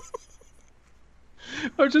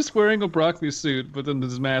 I'm just wearing a broccoli suit, but then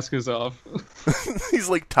his mask is off. He's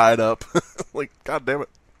like tied up. Like, god damn it.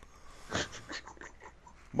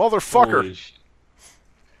 Motherfucker. Holy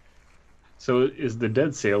So is the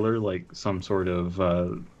dead sailor like some sort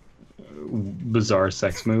of bizarre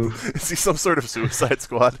sex move? Is he some sort of Suicide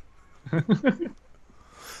Squad? The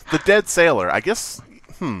dead sailor, I guess.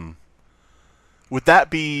 Would that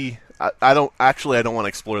be? I don't want to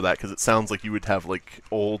explore that because it sounds like you would have like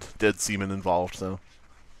old dead seamen involved. So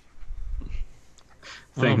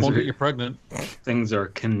Won't get you pregnant. Things are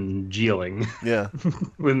congealing. Yeah.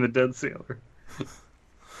 With the dead sailor.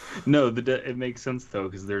 No, it makes sense though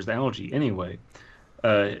because there's algae anyway.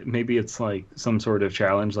 Maybe it's like some sort of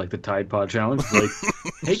challenge, like the Tide Pod challenge. Like,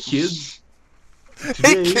 hey kids.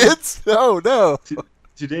 Hey kids! No.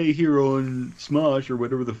 Today here on Smosh or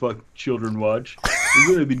whatever the fuck children watch,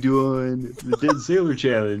 we're gonna be doing the Dead Sailor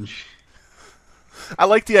challenge. I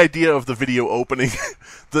like the idea of the video opening.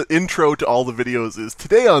 The intro to all the videos is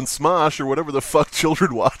today on Smosh or whatever the fuck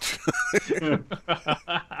children watch.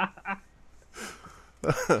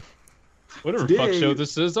 Whatever Today, fuck show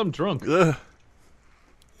this is, I'm drunk.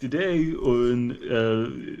 Today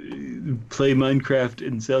on Play Minecraft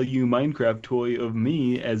and Sell You Minecraft toy of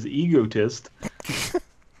me as egotist.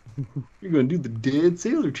 You're going to do the Dead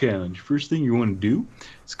Sailor Challenge. First thing you want to do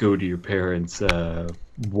is go to your parents'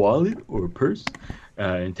 wallet or purse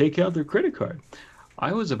and take out their credit card.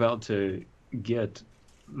 I was about to get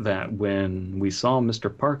that when we saw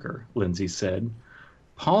Mr. Parker, Lindsay said.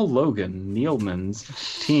 Paul Logan, Neilman's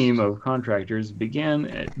team of contractors,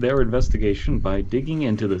 began their investigation by digging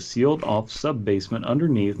into the sealed-off sub-basement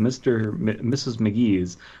underneath Mrs.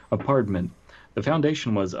 McGee's apartment. The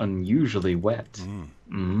foundation was unusually wet.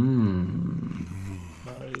 Nice.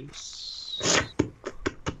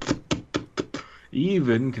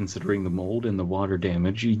 Even considering the mold and the water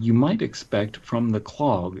damage you might expect from the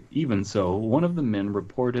clog. Even so, one of the men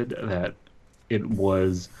reported that it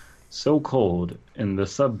was so cold in the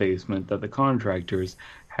sub-basement that the contractors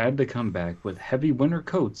had to come back with heavy winter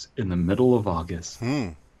coats in the middle of August.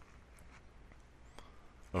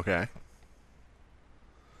 Okay.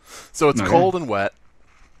 So it's cold and wet.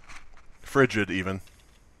 Frigid, even.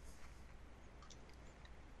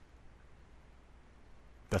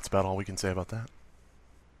 That's about all we can say about that.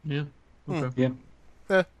 Yeah. Okay.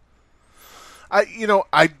 Yeah.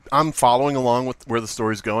 I'm following along with where the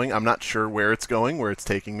story's going. I'm not sure where it's going, where it's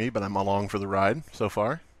taking me, but I'm along for the ride so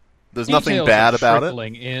far. There's nothing Details bad are about it.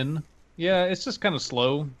 trickling in. Yeah, it's just kind of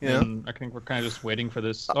slow. Yeah. And I think we're kind of just waiting for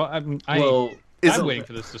this. I'm waiting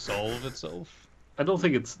for this to solve itself. I don't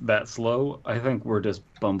think it's that slow. I think we're just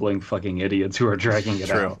bumbling fucking idiots who are dragging it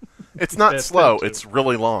True. out. It's not That's slow. that too. It's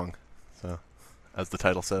really long. So, as the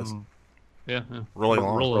title says, Yeah. really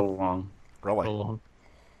long. Roll along. Really. Roll along.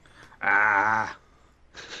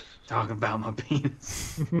 Talk about my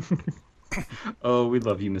penis. Oh, we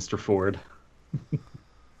love you, Mr. Ford.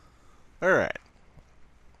 All right.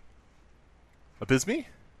 Abysme?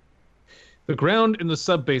 The ground in the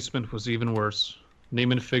sub-basement was even worse.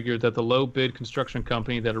 Neiman figured that the low-bid construction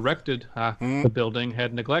company that erected the building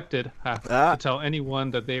had neglected to tell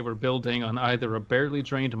anyone that they were building on either a barely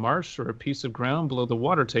drained marsh or a piece of ground below the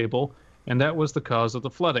water table, and that was the cause of the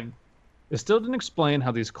flooding. It still didn't explain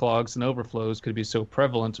how these clogs and overflows could be so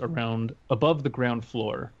prevalent above the ground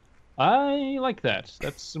floor. I like that.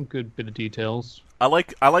 That's some good bit of details. I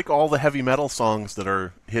like all the heavy metal songs that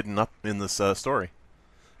are hidden up in this story.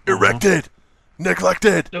 Uh-huh. Erected,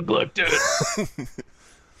 neglected. Neglected.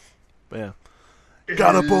 But yeah,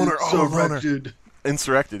 got a boner, oh, a boner.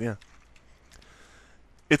 Insurrected, yeah.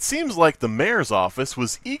 It seems like the mayor's office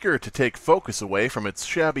was eager to take focus away from its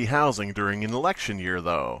shabby housing during an election year,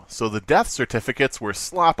 though, so the death certificates were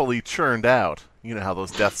sloppily churned out. You know how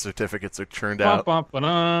those death certificates are churned out.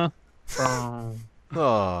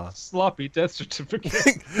 Sloppy death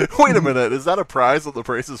certificate. Wait a minute, is that a prize on The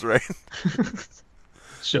Price is Right?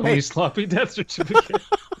 Show me sloppy death certificate.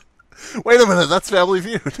 Wait a minute, that's Family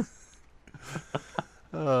Feud.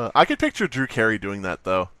 I could picture Drew Carey doing that,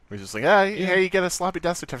 though. He's just like, here you get a sloppy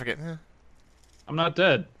death certificate. I'm not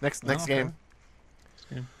dead. Next game.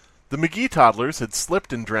 Okay. The McGee toddlers had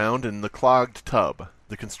slipped and drowned in the clogged tub.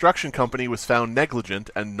 The construction company was found negligent,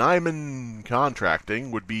 and Nyman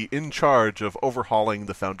Contracting would be in charge of overhauling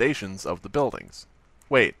the foundations of the buildings.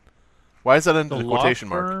 Wait, why is that in the quotation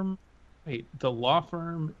mark? Wait, the law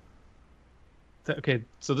firm... Okay,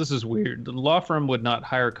 so this is weird. The law firm would not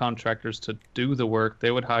hire contractors to do the work.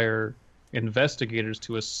 They would hire investigators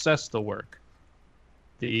to assess the work.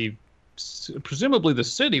 Presumably the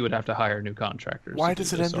city would have to hire new contractors. Why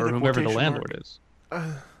does it end in a or whoever the quotation landlord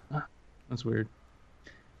mark? is? That's weird.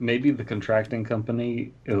 Maybe the contracting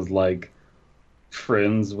company is like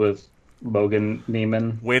friends with Logan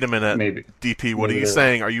Neiman. Wait a minute. Maybe. DP, what Maybe are you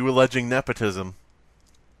saying? Are you alleging nepotism?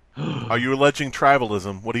 Are you alleging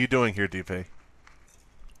tribalism? What are you doing here, DP?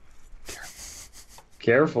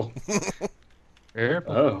 Careful.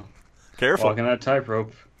 Careful. Oh. Careful. Walking that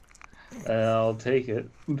tightrope. I'll take it.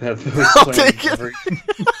 I'll take it.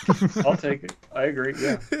 I'll take it. I agree,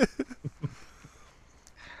 yeah.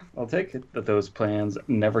 I'll take it that those plans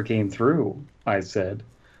never came through, I said.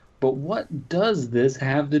 But what does this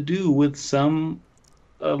have to do with some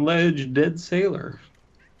alleged dead sailor?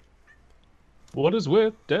 What is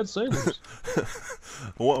with dead sailors?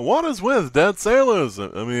 What is with dead sailors?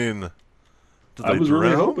 I mean, did I they was really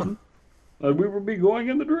drown? hoping that we would be going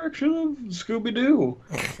in the direction of Scooby-Doo.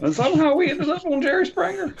 And somehow we ended up on Jerry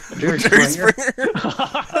Springer. Jerry Springer.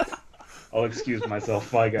 I'll excuse myself.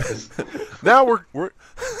 Bye, guys. Now we're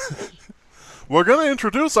gonna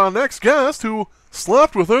introduce our next guest who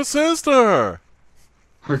slept with her sister.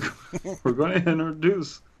 We're going to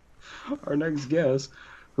introduce our next guest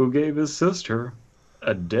who gave his sister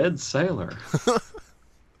a dead sailor.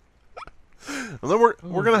 And then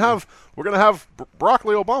we're gonna have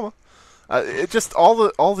broccoli Obama. It just all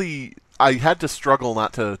the I had to struggle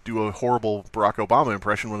not to do a horrible Barack Obama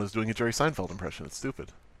impression when I was doing a Jerry Seinfeld impression. It's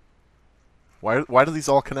stupid. Why do these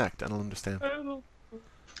all connect? I don't understand.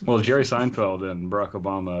 Well, Jerry Seinfeld and Barack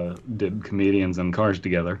Obama did Comedians in Cars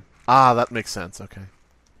together. Ah, that makes sense. Okay.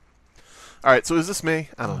 All right. So is this me?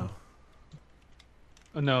 I don't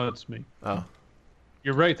know. No, it's me. Oh.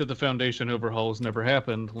 You're right that the Foundation overhauls never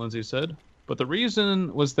happened, Lindsay said. But the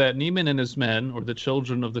reason was that Neiman and his men, or the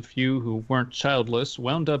children of the few who weren't childless,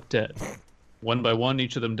 wound up dead. One by one,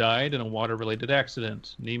 each of them died in a water-related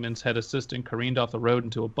accident. Neiman's head assistant careened off the road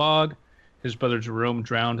into a bog. His brother Jerome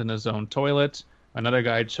drowned in his own toilet. Another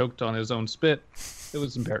guy choked on his own spit. It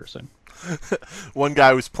was embarrassing. One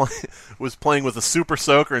guy was playing with a super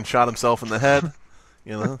soaker and shot himself in the head.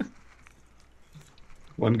 You know.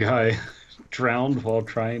 One guy drowned while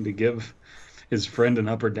trying to give his friend an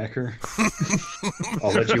upper decker.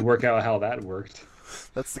 I'll let you work out how that worked.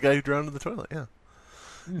 That's the guy who drowned in the toilet, yeah.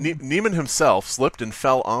 Neiman himself slipped and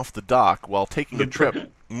fell off the dock while taking a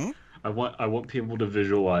trip. I want people to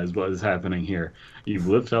visualize what is happening here. You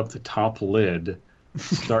lift up the top lid,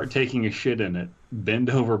 start taking a shit in it, bend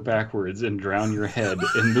over backwards, and drown your head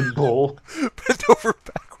in the bowl. Bend over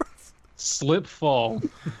backwards. Slip, fall,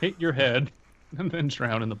 hit your head, and then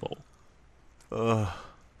drown in the bowl.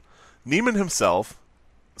 Neiman himself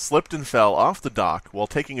slipped and fell off the dock while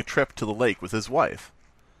taking a trip to the lake with his wife.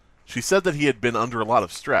 She said that he had been under a lot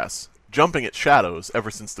of stress, jumping at shadows ever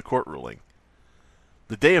since the court ruling.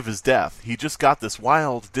 The day of his death, he just got this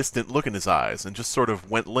wild, distant look in his eyes and just sort of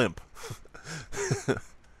went limp.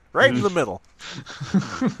 Right in the middle.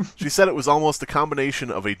 She said it was almost a combination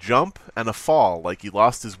of a jump and a fall, like he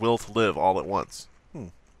lost his will to live all at once.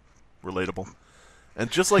 Relatable. And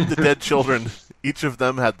just like the dead children, each of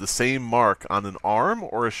them had the same mark on an arm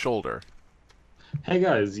or a shoulder. Hey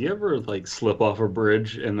guys, you ever like slip off a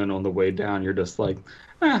bridge and then on the way down you're just like,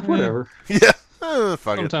 whatever. Yeah.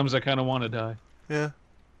 Fuck it. Sometimes I kind of want to die. Yeah.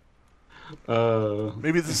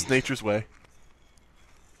 Maybe this is nature's way.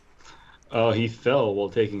 Oh, he fell while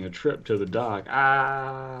taking a trip to the dock.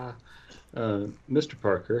 Mr.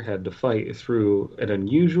 Parker had to fight through an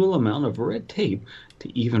unusual amount of red tape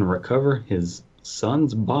to even recover his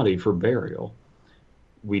son's body for burial.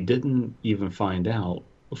 We didn't even find out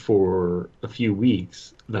for a few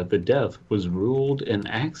weeks that the death was ruled an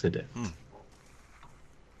accident.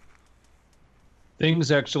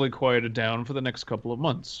 Things actually quieted down for the next couple of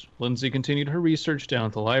months. Lindsay continued her research down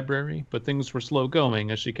at the library, but things were slow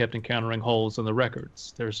going as she kept encountering holes in the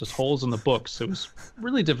records. There's just holes in the books. It was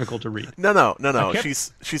really difficult to read. No. I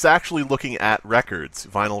kept- She's actually looking at records,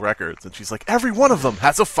 vinyl records, and she's like, every one of them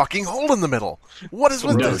has a fucking hole in the middle. What is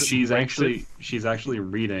with No, this? she's actually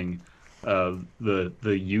reading the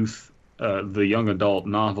young adult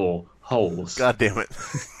novel Holes. God damn it.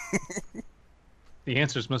 The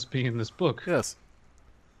answers must be in this book. Yes.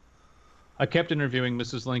 I kept interviewing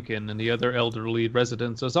Mrs. Lincoln and the other elderly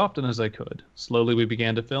residents as often as I could. Slowly, we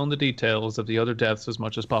began to fill in the details of the other deaths as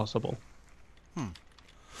much as possible.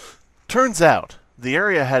 Turns out the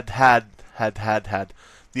area had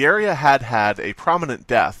a prominent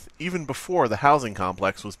death even before the housing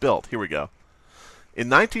complex was built. Here we go. In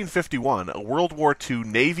 1951, a World War II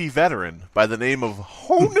Navy veteran by the name of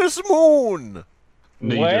Honus Moon.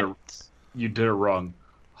 No, What? you did it wrong.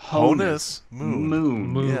 Honus Moon.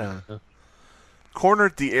 Moon. Yeah.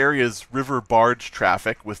 Cornered the area's river barge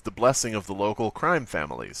traffic with the blessing of the local crime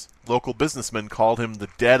families. Local businessmen called him the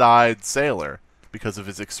Dead-Eyed Sailor because of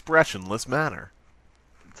his expressionless manner.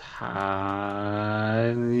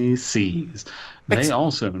 High seas. They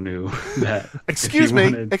also knew that. Excuse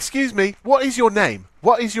me, what is your name?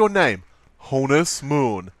 What is your name? Honus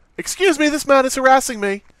Moon. Excuse me, this man is harassing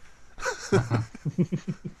me.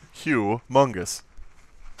 Hugh Mungus.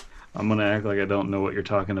 I'm gonna act like I don't know what you're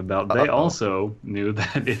talking about. They also knew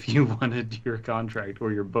that if you wanted your contract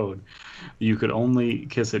or your boat, you could only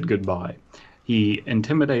kiss it goodbye. He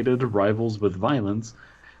intimidated rivals with violence,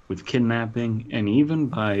 with kidnapping, and even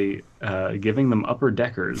by giving them upper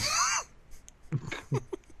deckers.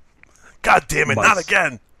 God damn it, By not s-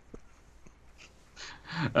 again!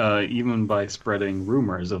 Even by spreading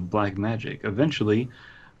rumors of black magic. Eventually,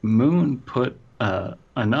 Moon put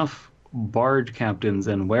enough barge captains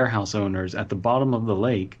and warehouse owners at the bottom of the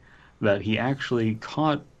lake that he actually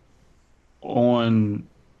caught our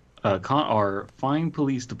fine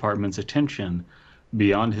police department's attention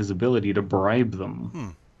beyond his ability to bribe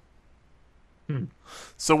them.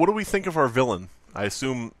 So what do we think of our villain? I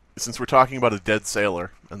assume, since we're talking about a dead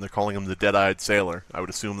sailor, and they're calling him the Dead-Eyed Sailor, I would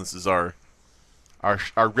assume this is our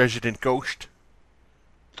resident ghost.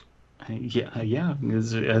 Yeah,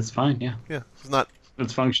 it's fine. Yeah, Yeah, it's not.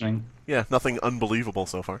 it's functioning. Yeah, nothing unbelievable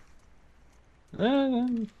so far.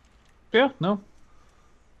 Yeah, no.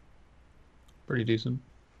 Pretty decent.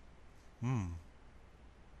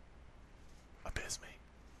 Abysme.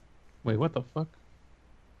 Wait, what the fuck?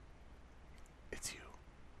 It's you.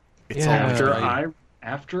 It's Yeah. always After me.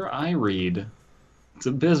 after I read, it's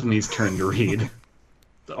Abysme's turn to read.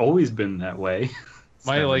 It's always been that way. It's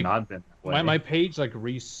My, never like, not been that way. My page like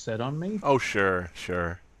reset on me? Oh, sure.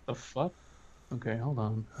 The fuck? Okay, hold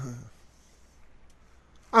on.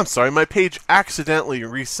 I'm sorry, my page accidentally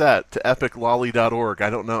reset to epiclolly.org. I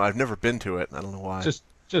don't know. I've never been to it. I don't know why.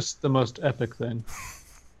 Just the most epic thing.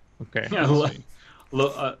 Okay. Yeah, let's see.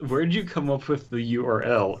 where'd you come up with the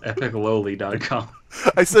URL epiclowly.com?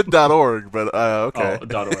 I said .org, but okay.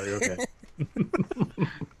 Oh, .org. Okay.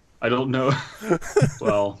 I don't know.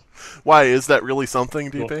 Well, Why, is that really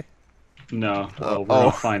something, DP? no. Well, we're oh.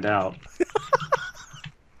 gonna find out.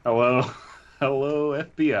 Hello,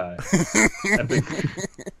 FBI. Epic.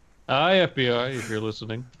 Hi, FBI, if you're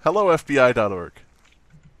listening. Hello, FBI.org.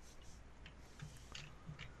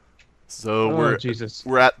 So Oh, Jesus.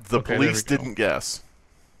 we're at the Okay, police there we go. didn't guess.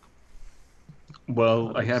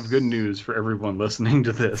 Well, I have good news for everyone listening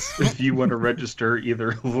to this. If you want to register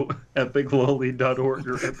either epiclowly.org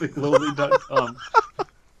or epiclowly.com,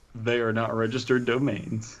 they are not registered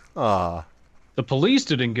domains. Ah, The police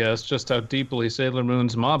didn't guess just how deeply Sailor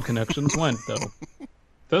Moon's mob connections went, though.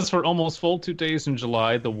 Thus, for almost full 2 days in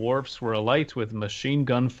July, the wharfs were alight with machine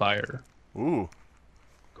gun fire. ooh,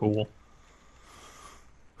 Cool.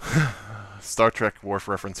 Star Trek wharf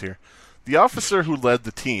reference here. The officer who led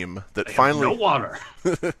the team that finally... No water.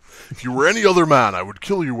 If you were any other man, I would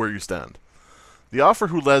kill you where you stand. The officer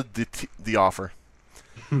who led the offer.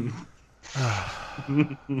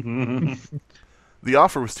 The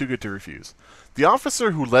offer was too good to refuse. The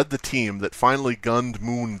officer who led the team that finally gunned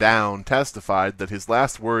Moon down testified that his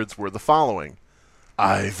last words were the following: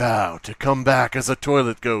 "I vow to come back as a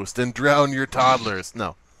toilet ghost and drown your toddlers."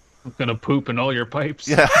 No. I'm gonna poop in all your pipes.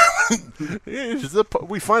 Yeah.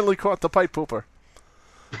 We finally caught the pipe pooper.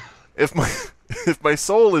 If my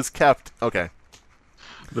soul is kept... Okay.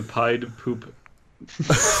 The Pied Poop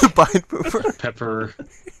Pied Pooper. Pepper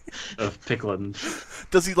of Pickland.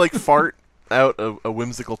 Does he, like, fart out a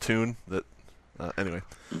whimsical tune that... anyway.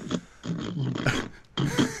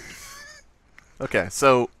 Okay,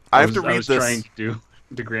 so I have to read I was this. trying to do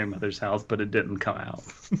the grandmother's house, but it didn't come out.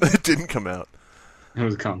 It didn't come out. It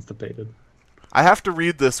was constipated. I have to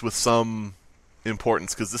read this with some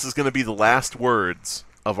importance, because this is going to be the last words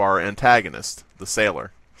of our antagonist, the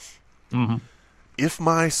sailor. Mm-hmm. If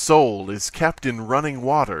my soul is kept in running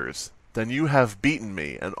waters, then you have beaten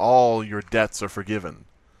me, and all your debts are forgiven.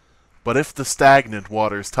 But if the stagnant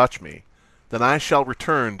waters touch me, then I shall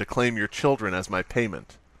return to claim your children as my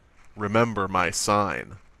payment. Remember my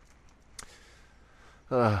sign.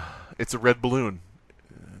 It's a red balloon.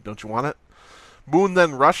 Don't you want it? Moon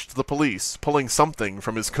then rushed to the police, pulling something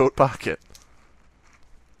from his coat pocket.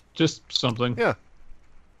 Just something. Yeah.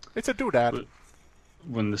 It's a doodad.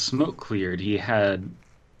 When the smoke cleared, he had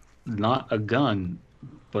not a gun,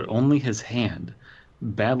 but only his hand,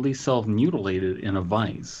 badly self-mutilated in a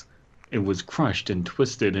vise. It was crushed and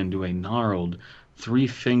twisted into a gnarled,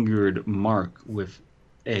 three-fingered mark with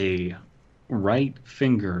a right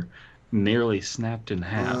finger nearly snapped in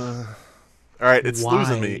half. Alright, it's Why?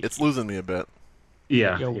 losing me. It's losing me a bit.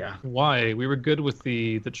 Yeah. Why? We were good with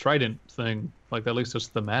the trident thing. Like, at least it's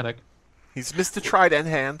thematic. He's Mr. Trident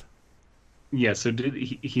Hand. Yeah, so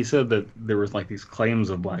he said that there was like these claims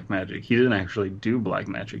of black magic. He didn't actually do black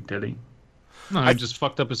magic, did he? No, I just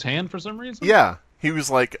fucked up his hand for some reason? Yeah. He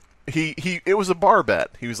was like... It was a bar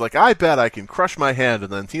bet. He was like, I bet I can crush my hand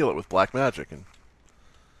and then heal it with black magic. And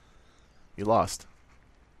he lost.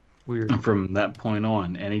 Weird. From that point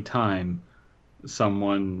on, anytime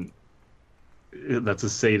someone that's a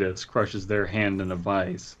sadist crushes their hand in a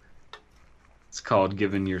vise, it's called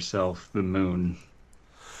giving yourself the moon.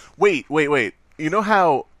 Wait. You know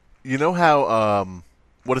how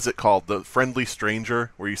what is it called? The friendly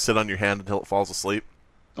stranger, where you sit on your hand until it falls asleep?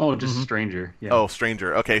 Oh, just a stranger. Yeah. Oh,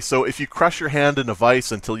 stranger. Okay, so if you crush your hand in a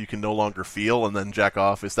vice until you can no longer feel and then jack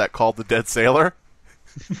off, is that called the dead sailor?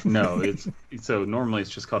 No, so normally it's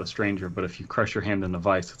just called a stranger, but if you crush your hand in a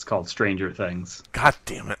vice, it's called Stranger Things. God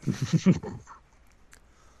damn it.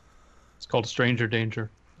 It's called Stranger Danger.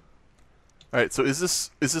 Alright, so is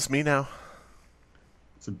this me now?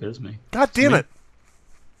 It's a Bisme. God damn it!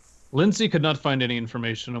 Lindsay could not find any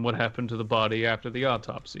information on what happened to the body after the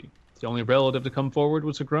autopsy. The only relative to come forward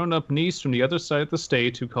was a grown-up niece from the other side of the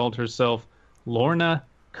state who called herself Lorna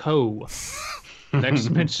Coe. Next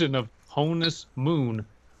mention of Honus Moon,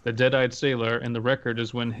 the dead-eyed sailor, in the record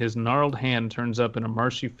is when his gnarled hand turns up in a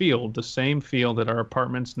marshy field, the same field that our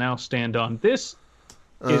apartments now stand on. This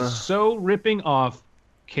is so ripping off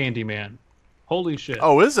Candyman. Holy shit.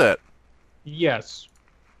 Oh, is it? Yes.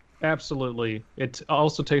 Absolutely. It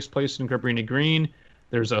also takes place in Cabrini Green.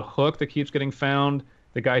 There's a hook that keeps getting found.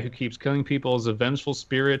 The guy who keeps killing people is a vengeful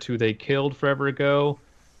spirit who they killed forever ago.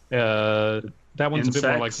 That one's a bit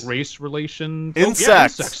more like race relation. Insects. Oh, yeah,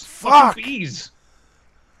 insects. Fuck. Fucking bees.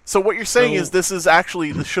 So what you're saying is this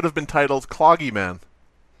should have been titled Cloggy Man.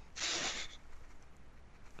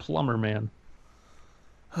 Plumber Man.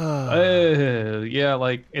 Yeah,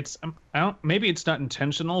 like it's. Maybe it's not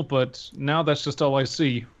intentional, but now that's just all I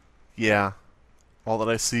see. Yeah, all that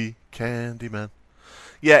I see, Candyman.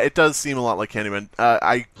 Yeah, it does seem a lot like Candyman.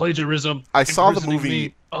 Plagiarism. I saw the imprisoning movie.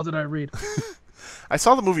 me. Oh, did I read? I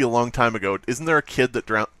saw the movie a long time ago. Isn't there a kid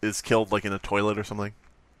that is killed like in a toilet or something?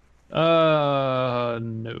 No.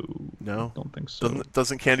 No, Don't think so.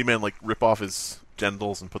 Doesn't Candyman like rip off his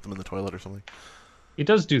genitals and put them in the toilet or something? He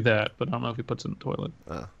does do that, but I don't know if he puts it in the toilet.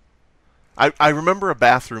 I remember a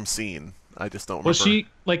bathroom scene. I just don't remember. Well, she,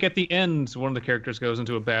 like, at the end, one of the characters goes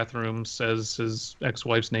into a bathroom, says his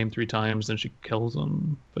ex-wife's name 3 times, then she kills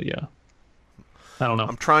him. But yeah. I don't know.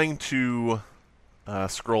 I'm trying to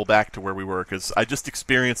scroll back to where we were, because I just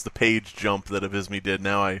experienced the page jump that Avisme did.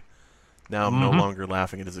 Now I'm no longer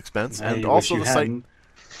laughing at his expense. Now and you also wish the you site. hadn't.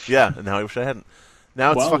 Yeah, and now I wish I hadn't.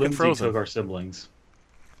 Now it's While fucking Lindsay frozen. took our siblings.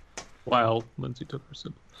 While Lindsay took her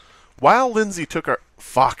sip. While Lindsay took our...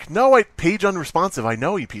 Fuck. No, page unresponsive. I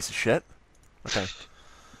know, you piece of shit. Okay.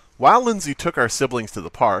 While Lindsay took our siblings to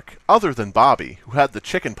the park, other than Bobby, who had the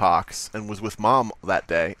chicken pox and was with Mom that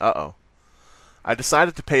day, I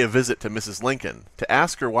decided to pay a visit to Mrs. Lincoln to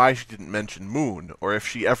ask her why she didn't mention Moon, or if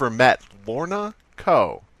she ever met Lorna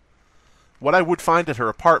Coe. What I would find at her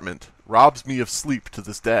apartment robs me of sleep to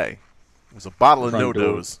this day. It was a bottle of Front door.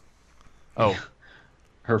 no-dos. Oh.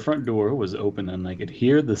 Her front door was open, and I could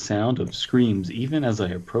hear the sound of screams even as I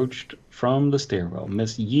approached from the stairwell.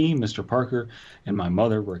 Miss Yee, Mr. Parker, and my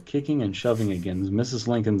mother were kicking and shoving against Mrs.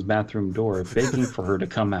 Lincoln's bathroom door, begging for her to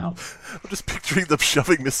come out. I'm just picturing them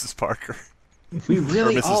shoving Mrs. Parker. We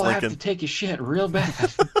really Mrs. all Lincoln. have to take a shit real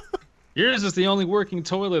bad. Yours is the only working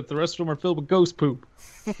toilet. The rest of them are filled with ghost poop.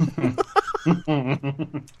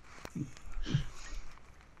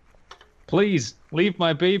 Please, leave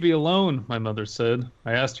my baby alone, my mother said.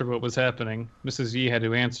 I asked her what was happening. Mrs. Yee had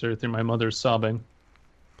to answer through my mother's sobbing.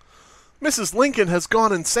 Mrs. Lincoln has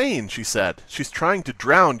gone insane, she said. She's trying to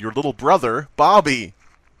drown your little brother, Bobby.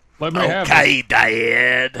 Let me have it. Okay,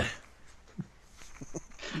 Dad.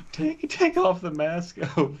 Take off the mask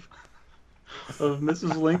of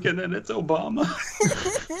Mrs. Lincoln, and it's Obama.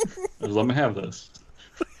 Let me have this.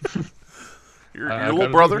 Your I little gotta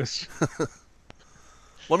do brother. this.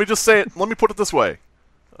 Let me just say it. Let me put it this way.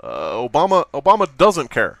 Obama doesn't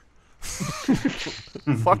care.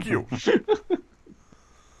 Fuck you.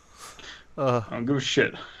 I don't give a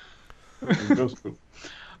shit.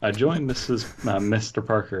 I joined Mr.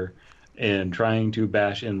 Parker in trying to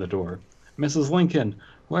bash in the door. Mrs. Lincoln,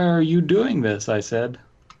 why are you doing this? I said.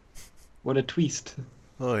 What a twist.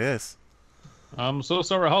 Oh, yes. I'm so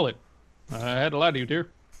sorry, Holly. I had to lie to you, dear.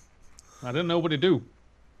 I didn't know what to do,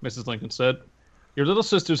 Mrs. Lincoln said. Your little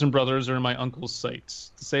sisters and brothers are in my uncle's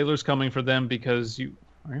sights. The sailor's coming for them because you...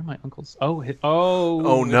 Are you my uncle's? Oh,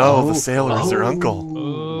 Oh, no, the sailor is her uncle.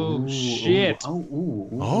 Oh, shit.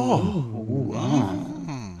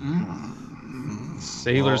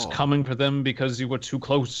 Sailor's coming for them because you were too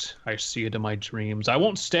close. I see it in my dreams. I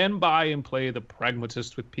won't stand by and play the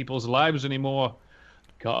pragmatist with people's lives anymore.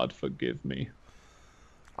 God forgive me.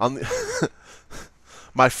 On the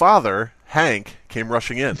My father, Hank, came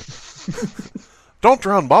rushing in. Don't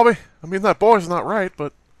drown, Bobby. I mean, that boy's not right,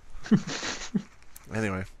 but...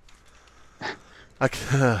 Anyway.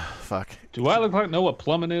 Fuck. Do I look like I know what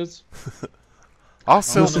plumbing is? I'll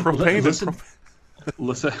sell Listen- propane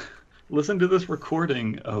listen- and Listen to this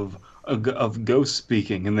recording of Ghost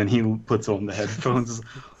speaking, and then he puts on the headphones.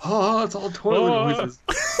 Oh, it's all toilet noises.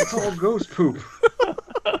 It's all ghost poop.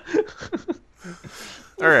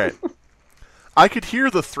 All right. I could hear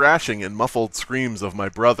the thrashing and muffled screams of my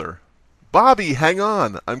brother. Bobby, hang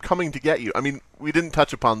on. I'm coming to get you. I mean, we didn't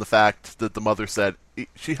touch upon the fact that the mother said,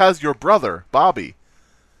 she has your brother, Bobby.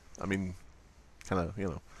 I mean, kind of,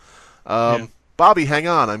 Yeah. Bobby, hang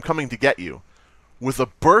on. I'm coming to get you. With a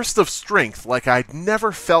burst of strength like I'd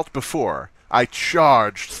never felt before, I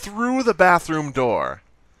charged through the bathroom door.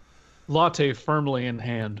 Latte firmly in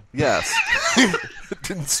hand. Yes.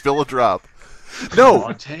 Didn't spill a drop. No.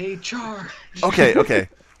 Latte charge. Okay.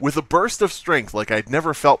 With a burst of strength like I'd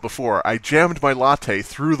never felt before, I jammed my latte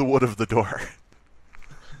through the wood of the door.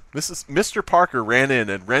 Mr. Parker ran in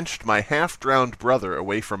and wrenched my half-drowned brother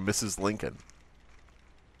away from Mrs. Lincoln.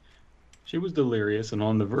 She was delirious and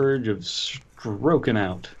on the verge of stroking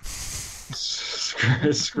out,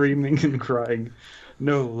 screaming and crying,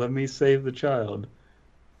 "No, let me save the child.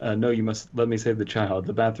 No, you must let me save the child."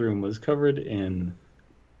 The bathroom was covered in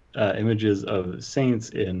images of saints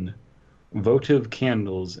in votive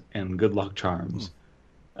candles and good luck charms.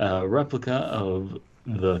 A replica of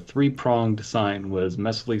the three-pronged sign was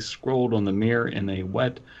messily scrolled on the mirror in a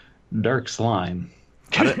wet, dark slime.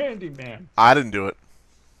 Candyman. I didn't do it.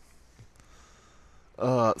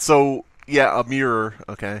 So, yeah, a mirror,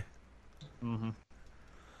 okay. Mm-hmm.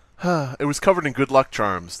 It was covered in good luck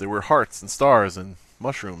charms. There were hearts and stars and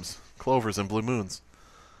mushrooms, clovers and blue moons.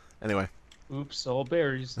 Anyway. Oops, all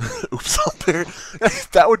berries. Oops, all berry.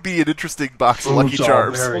 That would be an interesting box of Lucky Oops, all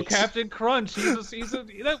Charms. berries. Well, Captain Crunch,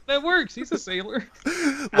 that works. He's a sailor.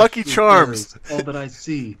 Lucky Charms. All that I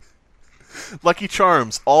see. Lucky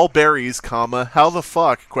Charms. All berries, comma. How the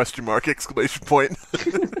fuck? Question mark, exclamation point.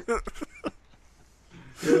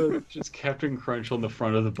 Just Captain Crunch on the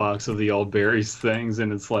front of the box of the all berries things,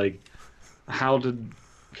 and it's like, how did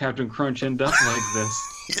Captain Crunch end up like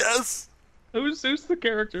this? Yes. Who's the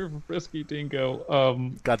character from Frisky Dingo?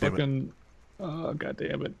 God damn it. fucking, oh, god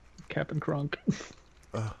damn it. Captain Crunk.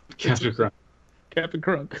 Captain Crunch. Captain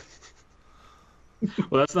Crunk.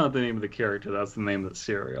 Well, that's not the name of the character. That's the name of the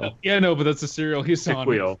cereal. Yeah, no, but that's the cereal he's on.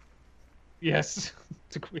 Wheel. Yes.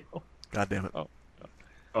 Tiquil. God damn it.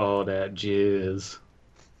 Oh, that jizz.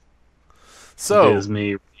 So,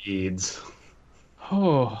 Disney reads.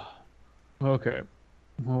 Oh. Okay.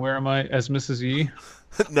 Well, where am I? As Mrs. E?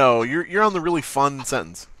 no, you're on the really fun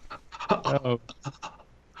sentence. Oh.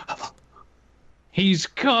 He's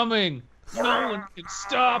coming! No one can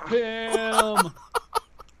stop him!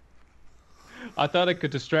 I thought I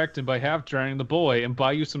could distract him by half drowning the boy and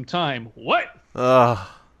buy you some time. What? Uh,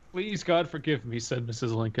 Please, God, forgive me, said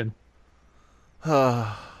Mrs. Lincoln. As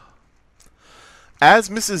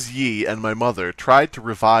Mrs. Yee and my mother tried to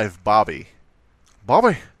revive Bobby,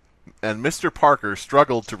 and Mr. Parker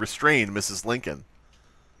struggled to restrain Mrs. Lincoln.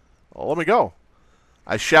 Oh, let me go.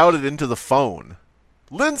 I shouted into the phone,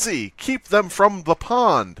 "Lindsay, keep them from the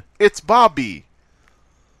pond! It's Bobby!"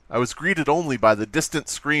 I was greeted only by the distant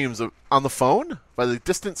screams of on the phone? By the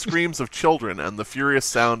distant screams of children and the furious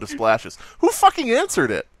sound of splashes. Who fucking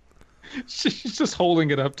answered it? She's just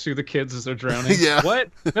holding it up to the kids as they're drowning. Yeah. What?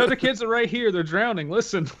 No, the kids are right here. They're drowning.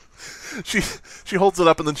 Listen. She holds it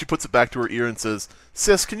up and then she puts it back to her ear and says,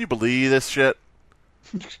 "Sis, can you believe this shit?"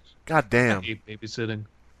 God I damn. hate babysitting.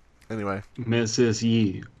 Anyway. Mrs.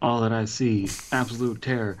 Yee, all that I see, absolute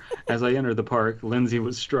terror. As I entered the park, Lindsay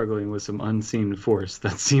was struggling with some unseen force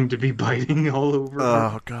that seemed to be biting all over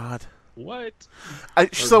her. Oh, God. What?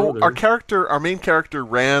 brother. Our main character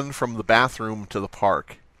ran from the bathroom to the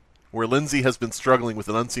park, where Lindsay has been struggling with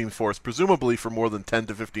an unseen force, presumably for more than 10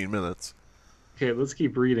 to 15 minutes. Okay, let's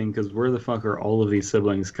keep reading, because where the fuck are all of these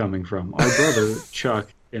siblings coming from? Our brother, Chuck,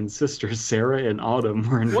 and sisters Sarah and Autumn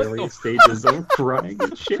were in What various stages of running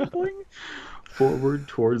and shambling forward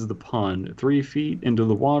towards the pond. 3 feet into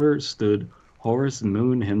the water stood Horace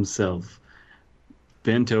Moon himself,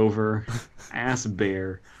 bent over, ass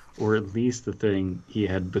bare, or at least the thing he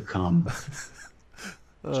had become.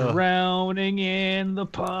 Drowning in the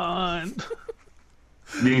pond.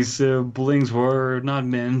 These siblings were not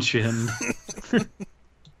mentioned.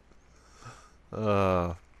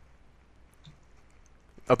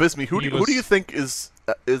 Abysme, who He do was- you think is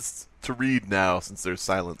to read now since there's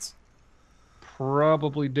silence?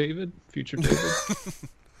 Probably David. Future David.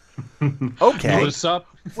 Okay. What's up?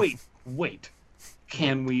 Wait.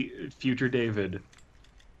 Can we, future David,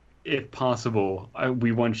 if possible,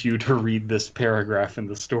 we want you to read this paragraph in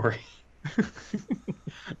the story.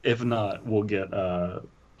 If not, we'll get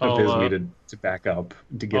Abysme to back up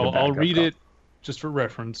to get a backup. I'll read it just for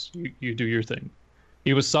reference. You do your thing.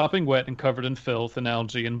 He was sopping wet and covered in filth and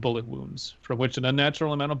algae and bullet wounds, from which an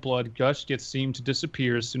unnatural amount of blood gushed yet seemed to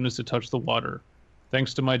disappear as soon as it touched the water.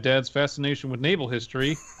 Thanks to my dad's fascination with naval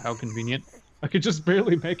history, how convenient, I could just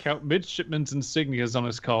barely make out midshipman's insignias on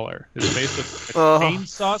his collar. His face looked like a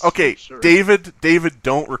chainsaw. Okay, sculpture. David,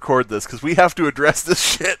 don't record this because we have to address this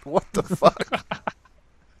shit. What the fuck?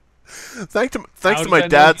 Thanks How to did my I know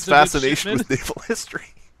dad's he's a fascination with midshipman? naval history.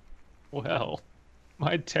 Well,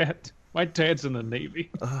 my dad's in the Navy.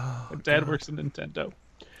 My dad works in Nintendo.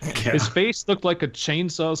 Yeah. His face looked like a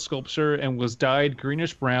chainsaw sculpture and was dyed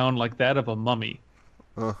greenish brown like that of a mummy.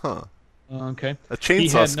 Uh-huh. Okay. A He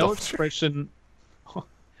chainsaw had no sculpture. expression.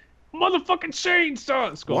 Motherfucking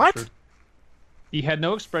chainsaw sculpture. What? He had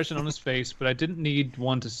no expression on his face, but I didn't need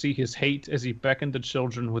one to see his hate as he beckoned to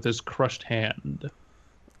children with his crushed hand.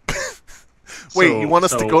 Wait, you want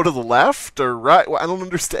us to go to the left or right? Well, I don't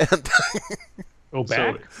understand. Go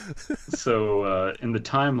back. So in the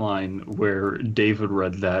timeline where David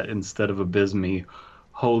read that instead of Abysme,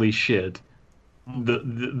 holy shit,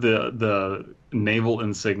 the naval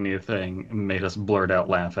insignia thing made us blurt out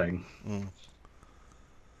laughing.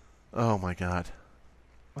 Oh my god.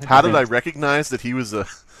 How did I recognize that he was a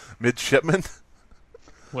midshipman?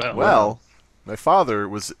 Well, my father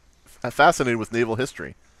was fascinated with naval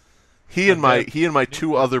history. He and my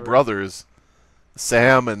two other brothers,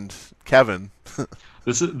 Sam and Kevin.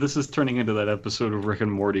 This is turning into that episode of Rick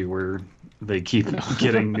and Morty where they keep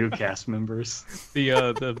getting new cast members.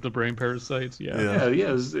 the brain parasites. Yeah.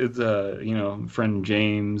 Yeah, it's friend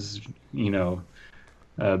James,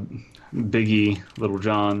 Biggie, Little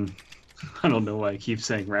John. I don't know why I keep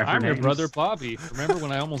saying rapper I'm your names. brother Bobby. Remember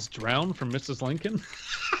when I almost drowned from Mrs. Lincoln?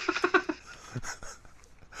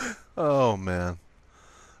 Oh man.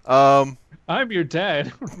 I'm your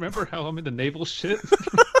dad. Remember how I'm into naval shit?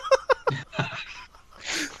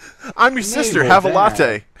 I'm your sister. Naval Have a dad.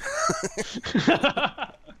 latte.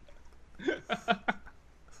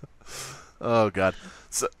 Oh god.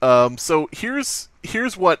 So here's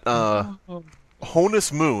what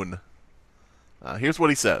Honus Moon. Here's what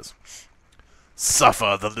he says.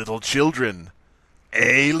 Suffer the little children,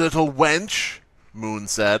 little wench. Moon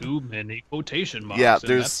said. Too many quotation marks Yeah, in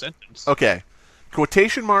there's- that sentence. Okay.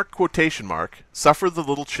 Quotation mark, suffer the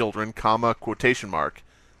little children, comma, quotation mark,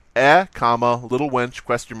 comma, little wench,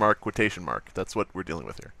 question mark, quotation mark. That's what we're dealing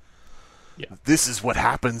with here. Yeah. This is what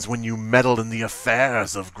happens when you meddle in the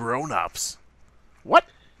affairs of grown-ups. What?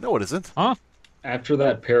 No, it isn't. Huh? After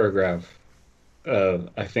that paragraph,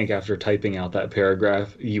 I think after typing out that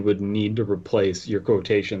paragraph, you would need to replace your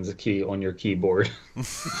quotations key on your keyboard.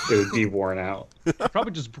 It would be worn out.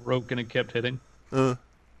 Probably just broke and it kept hitting. Uh,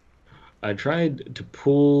 I tried to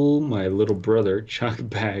pull my little brother Chuck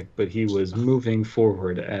back, but he was moving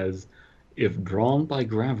forward as if drawn by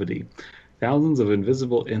gravity. Thousands of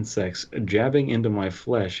invisible insects jabbing into my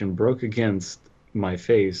flesh and broke against my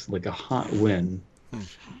face like a hot wind.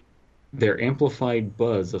 Their amplified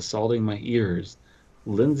buzz assaulting my ears.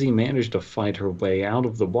 Lindsay managed to fight her way out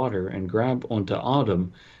of the water and grab onto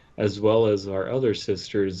Autumn, as well as our other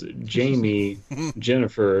sisters, Jamie,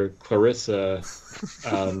 Jennifer, Clarissa,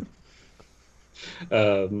 um,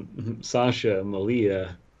 Sasha,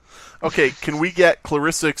 Malia. okay, can we get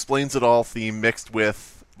Clarissa Explains It All theme mixed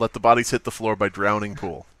with Let the Bodies Hit the Floor by Drowning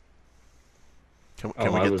Pool? Can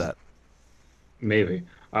Oh, we I get was that? maybe.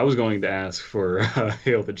 I was going to ask for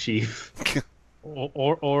Hail the Chief.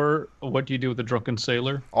 Or what do you do with the drunken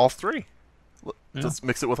sailor? All three. Yeah. Let's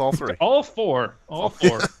mix it with all three. All four. All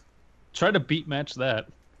four. Try to beat match that.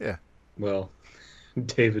 Yeah. Well,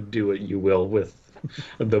 David, do what you will with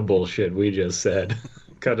the bullshit we just said.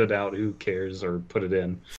 Cut it out, who cares, or put it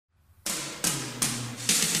in.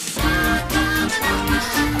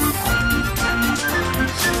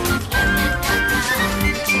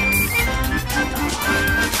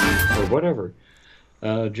 Or whatever.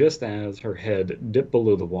 Just as her head dipped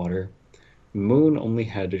below the water, Moon only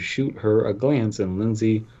had to shoot her a glance, and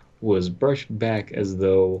Lindsay was brushed back as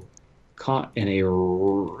though caught in a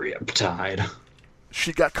riptide.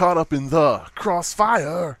 She got caught up in the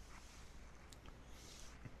crossfire.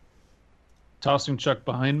 Tossing Chuck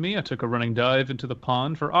behind me, I took a running dive into the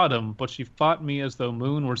pond for Autumn, but she fought me as though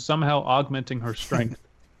Moon were somehow augmenting her strength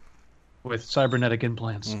with cybernetic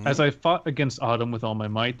implants. As I fought against Autumn with all my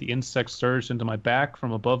might, the insect surged into my back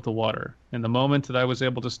from above the water. In the moment that I was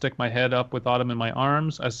able to stick my head up with Autumn in my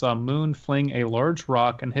arms, I saw Moon fling a large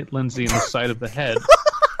rock and hit Lindsay in the side of the head.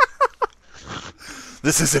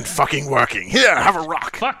 This isn't fucking working. Here, have a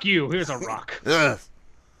rock. Fuck you! Here's a rock. Ugh.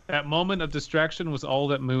 That moment of distraction was all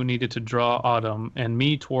that Moon needed to draw Autumn and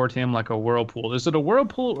me toward him like a whirlpool. Is it a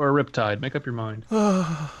whirlpool or a riptide? Make up your mind.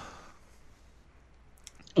 Well,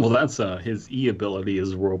 that's his E ability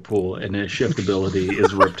is Whirlpool, and his shift ability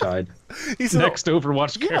is Riptide. He's Next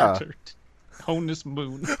Overwatch Yeah. character. Honus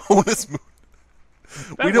Moon. Honus Moon.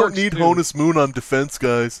 That We don't works, need too. Honus Moon on defense,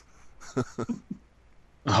 guys.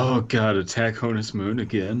 Oh god, attack Honus Moon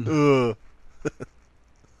again. Ugh.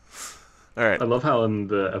 All right. I love how in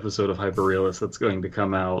the episode of Hyperrealist that's going to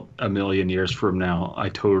come out a million years from now, I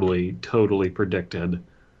totally predicted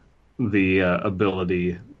the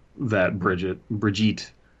ability that Brigitte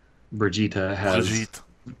has. Brigitte.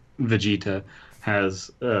 Vegeta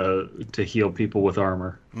has to heal people with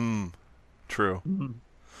armor. True.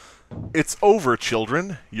 It's over,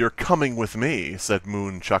 children. You're coming with me, said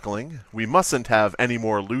Moon, chuckling. We mustn't have any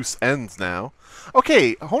more loose ends now.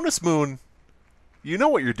 Okay, Honus Moon, you know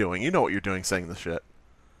what you're doing. You know what you're doing saying this shit.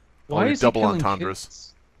 Why your is double he killing entendres.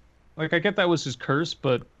 kids? Like, I get that was his curse,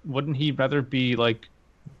 but wouldn't he rather be, like...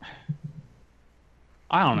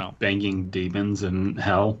 I don't know. Banging demons in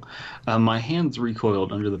hell. My hands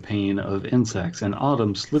recoiled under the pain of insects, and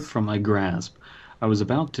Autumn slipped from my grasp. I was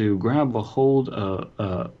about to grab hold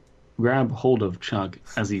of Chuck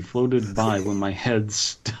as he floated by when my head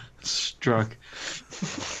struck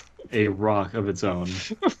a rock of its own.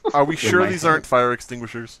 Are we sure my these head. aren't fire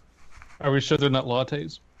extinguishers? Are we sure they're not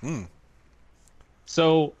lattes?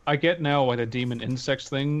 So, I get now why the demon insects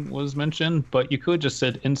thing was mentioned, but you could just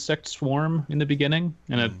said insect swarm in the beginning,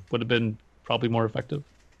 and it would have been probably more effective.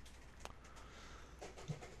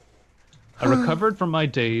 I recovered from my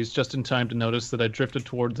daze just in time to notice that I drifted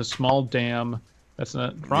toward the small dam,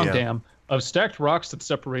 dam, of stacked rocks that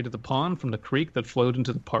separated the pond from the creek that flowed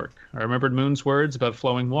into the park. I remembered Moon's words about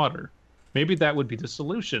flowing water. Maybe that would be the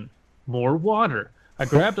solution. More water. I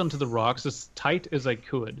grabbed onto the rocks as tight as I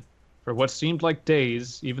could. For what seemed like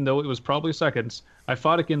days, even though it was probably seconds, I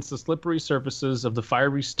fought against the slippery surfaces of the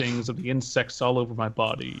fiery stings of the insects all over my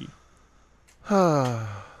body. How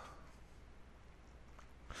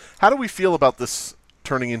do we feel about this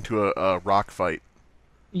turning into a rock fight?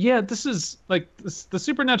 Yeah, this is like the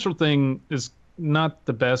supernatural thing is not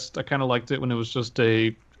the best. I kind of liked it when it was just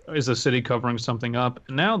a city covering something up.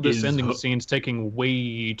 And now this ending scene's taking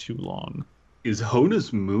way too long. Is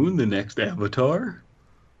Honus Moon the next Avatar?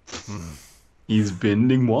 He's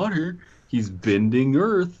bending water. He's bending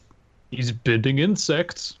earth. He's bending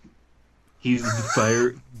insects. He's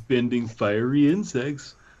bending fiery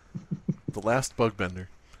insects. The last bug bender.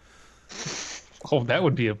 Oh, that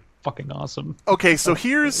would be a fucking awesome. Okay, so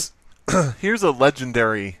here's Here's a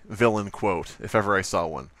legendary villain quote, if ever I saw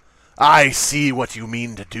one. "I see what you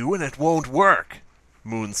mean to do, and it won't work,"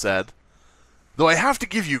 Moon said. "Though I have to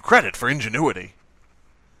give you credit for ingenuity."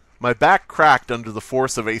 My back cracked under the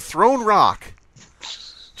force of a thrown rock,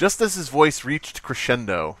 just as his voice reached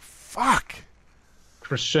crescendo. Fuck.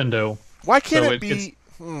 Crescendo. Why can't So it be...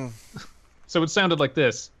 So it sounded like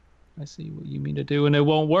this. I see what you mean to do, and it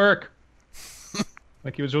won't work.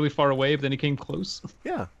 Like he was really far away, but then he came close.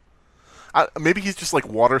 Yeah. Maybe he's just like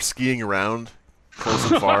water skiing around, close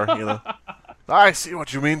and far, you know. "I see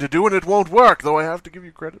what you mean to do, and it won't work, though I have to give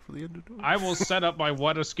you credit for the ingenuity." I will set up my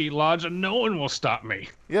water ski lodge, and no one will stop me.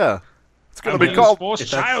 Yeah. It's going I'm to be called... forced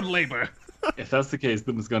If that's- child labor. If that's the case,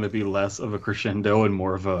 then it's going to be less of a crescendo and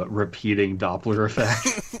more of a repeating Doppler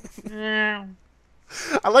effect.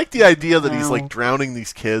 I like the idea that he's like drowning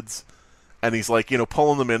these kids, and he's like,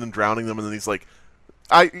 pulling them in and drowning them, and then he's like,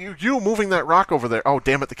 you moving that rock over there. Oh,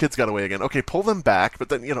 damn it, the kids got away again. Okay, pull them back, but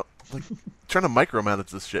then, like, trying to micromanage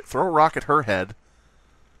this shit. Throw a rock at her head.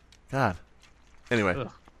 God. Anyway.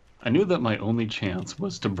 Ugh. I knew that my only chance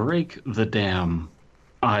was to break the dam.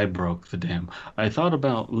 I broke the dam. I thought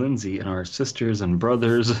about Lindsay and our sisters and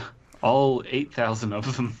brothers, all 8,000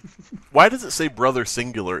 of them. Why does it say brother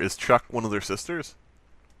singular? Is Chuck one of their sisters?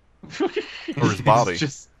 Or is Bobby? It's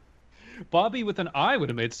just, Bobby with an I would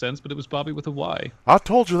have made sense, but it was Bobby with a Y. I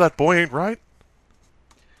told you that boy ain't right.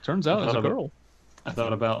 Turns out it's a girl. I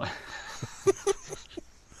thought about...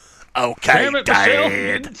 Okay, Damn it, Michelle!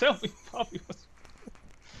 You didn't tell me Bobby was...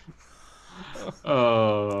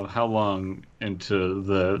 how long into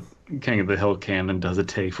the King of the Hill canon does it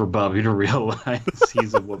take for Bobby to realize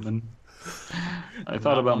he's a woman? I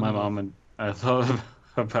thought about my mom and I thought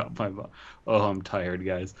about my mom. Oh, I'm tired,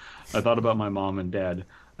 guys. I thought about my mom and dad.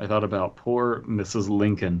 I thought about poor Mrs.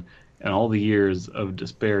 Lincoln and all the years of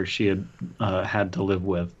despair she had had to live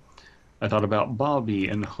with. I thought about Bobby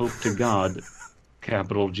and hope to God,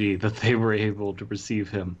 capital G, that they were able to receive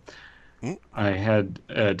him. I had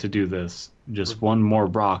to do this. Just one more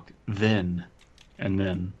rock, then, and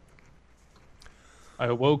then. I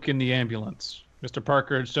awoke in the ambulance. Mr.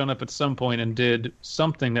 Parker had shown up at some point and did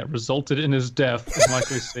something that resulted in his death and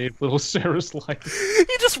likely saved little Sarah's life.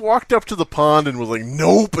 He just walked up to the pond and was like,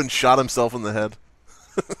 nope, and shot himself in the head.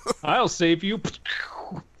 I'll save you.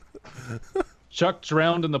 Chuck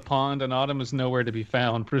drowned in the pond, and Autumn is nowhere to be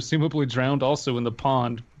found. Presumably drowned also in the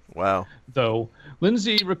pond, Wow. though.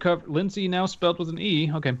 Lindsay now spelled with an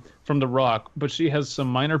E, okay, from the rock, but she has some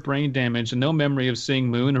minor brain damage and no memory of seeing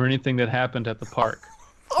Moon or anything that happened at the park.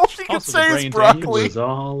 All she can Also, say the is brain It broccoli. was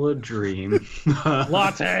all a dream.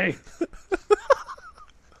 Latte!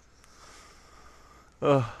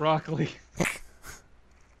 Ugh. Broccoli.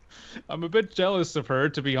 I'm a bit jealous of her,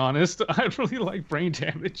 to be honest. I really like brain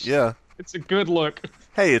damage. Yeah. It's a good look.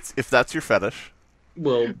 Hey, if that's your fetish.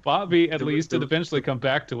 Well, Bobby, at The- least, the- did eventually come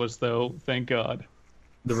back to us, though. Thank God.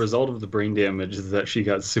 the result of the brain damage is that she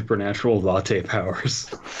got supernatural latte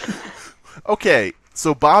powers. Okay,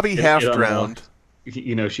 so Bobby It half unlocked- drowned.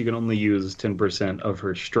 She can only use 10% of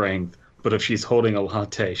her strength, but if she's holding a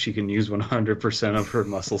latte, she can use 100% of her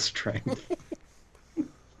muscle strength.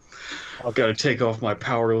 I've got to take off my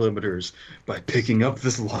power limiters by picking up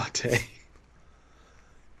this latte.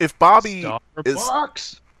 If Bobby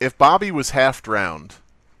Starbucks! if Bobby was half drowned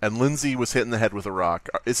and Lindsay was hit in the head with a rock,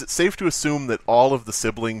 is it safe to assume that all of the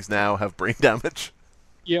siblings now have brain damage?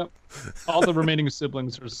 Yep. All the remaining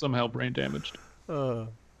siblings are somehow brain damaged. The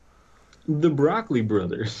Broccoli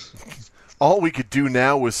Brothers. All we could do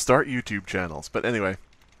now was start YouTube channels. But anyway,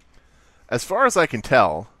 as far as I can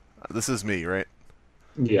tell, this is me, right?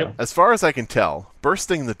 Yeah. As far as I can tell,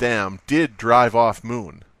 bursting the dam did drive off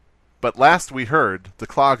Moon. But last we heard, the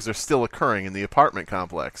clogs are still occurring in the apartment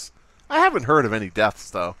complex. I haven't heard of any deaths,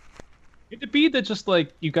 though. Could it be that just,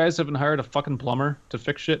 like, you guys haven't hired a fucking plumber to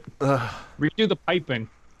fix shit? Redo the piping.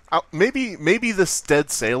 Maybe this dead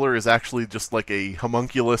sailor is actually just like a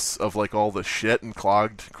homunculus of like all the shit and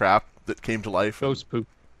clogged crap that came to life. Ghost poop.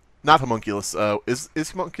 Not homunculus. Is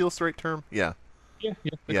homunculus the right term? Yeah. Yeah,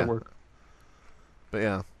 that Yeah. could work. But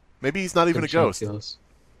yeah. Maybe he's not even a ghost.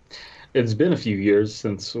 It's been a few years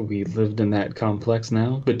since we lived in that complex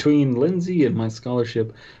now. Between Lindsay and my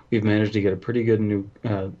scholarship, we've managed to get a pretty good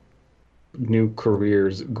new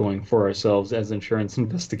careers going for ourselves as insurance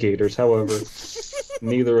investigators. However,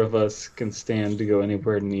 neither of us can stand to go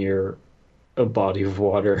anywhere near a body of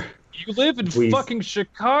water. You live in We- fucking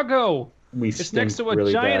Chicago! We It's next to a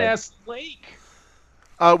really bad. giant-ass lake!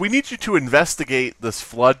 We need you to investigate this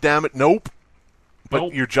flood, damn it. Nope. But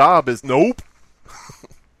Nope. your job is nope.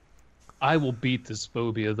 I will beat this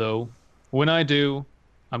phobia, though. When I do,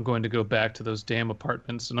 I'm going to go back to those damn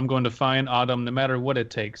apartments, and I'm going to find Autumn no matter what it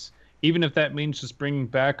takes. Even if that means just bringing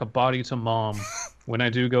back a body to Mom. When I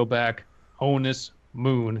do go back, Honus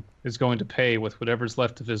Moon is going to pay with whatever's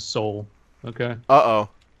left of his soul. Okay? Uh-oh.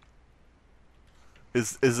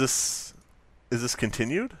 Is this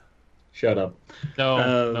continued? Shut up.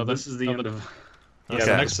 No, this is the end of. Yeah, Okay.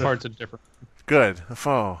 the next part's a different. Good.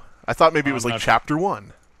 Oh, I thought maybe it was like not- chapter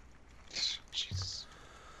 1. Jesus.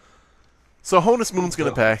 So Honus Moon's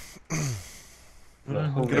gonna pay. The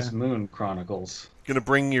Honus Moon Chronicles. Gonna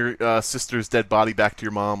bring your sister's dead body back to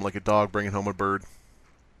your mom like a dog bringing home a bird.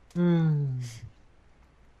 Leave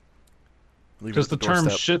it Does at the term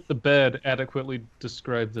doorstep. "shit the bed" adequately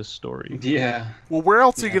describe this story? Yeah. Well, where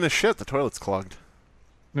else are you gonna shit? The toilet's clogged.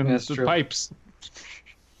 And That's the true. pipes.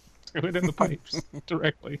 Throw it in the pipes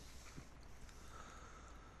directly.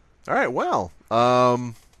 All right. Well,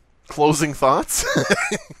 closing thoughts.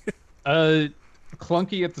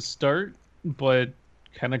 Clunky at the start, but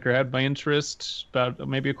kind of grabbed my interest about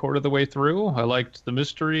maybe a quarter of the way through. I liked the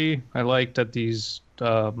mystery. I liked that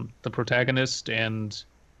the protagonist and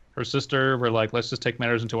her sister were like, let's just take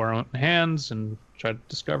matters into our own hands and try to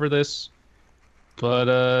discover this.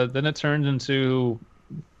 But then it turned into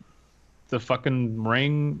the fucking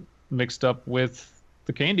ring mixed up with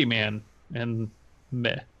the Candyman, and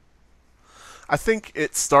meh. I think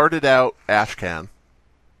it started out Ashcan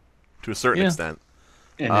to a certain Yeah. extent.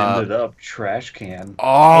 And ended up trash can.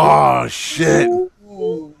 Oh shit!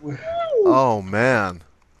 Ooh. Oh man!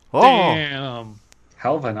 Oh, Damn.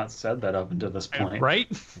 How have I not said that up until this point? Right?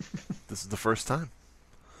 this is the first time.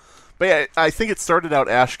 But yeah, I think it started out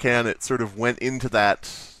Ashcan. It sort of went into that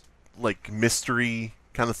like mystery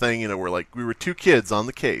kind of thing, where like we were two kids on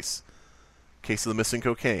the case of the missing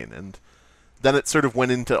cocaine, and then it sort of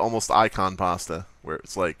went into almost icon pasta, where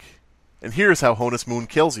it's like, and here's how Honus Moon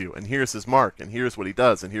kills you, and here's his mark, and here's what he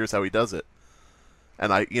does, and here's how he does it.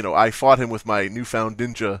 And I fought him with my newfound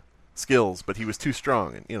ninja skills, but he was too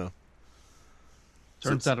strong, and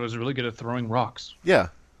Turns out I was really good at throwing rocks. yeah.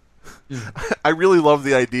 I really love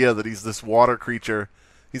the idea that he's this water creature.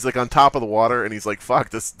 He's like on top of the water, and he's like,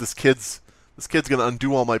 "Fuck, this kid's gonna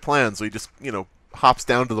undo all my plans." So he just hops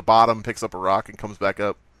down to the bottom, picks up a rock, and comes back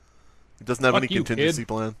up. He doesn't have Fuck any you, contingency kid.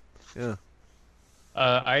 plan. Yeah.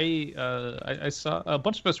 I saw a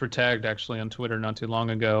bunch of us were tagged actually on Twitter not too long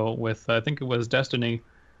ago with I think it was Destiny,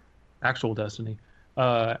 actual Destiny,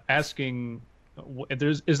 asking,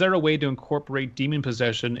 is there a way to incorporate demon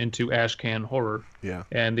possession into Ashcan horror? Yeah.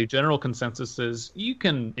 And the general consensus is you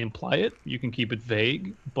can imply it, you can keep it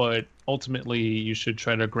vague, but ultimately you should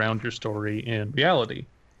try to ground your story in reality.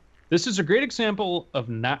 This is a great example of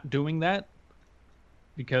not doing that,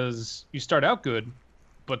 because you start out good,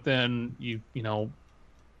 but then you know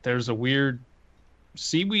there's a weird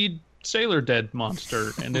seaweed sailor dead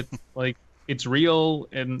monster, and it like it's real,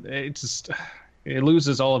 and it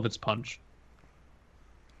loses all of its punch.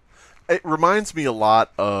 It reminds me a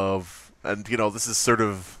lot of, and this is sort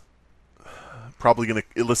of probably going to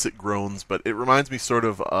elicit groans, but it reminds me sort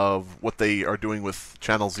of what they are doing with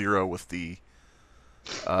Channel Zero with the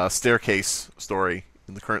staircase story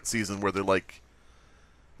in the current season, where they're like,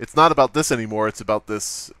 it's not about this anymore, it's about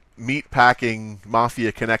this meat-packing,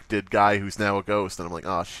 mafia-connected guy who's now a ghost, and I'm like,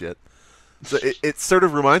 oh shit. So it sort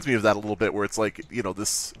of reminds me of that a little bit, where it's like,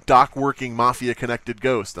 this dock-working, mafia-connected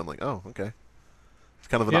ghost. I'm like, oh, okay. It's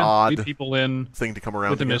kind of an Lead odd people in thing to come around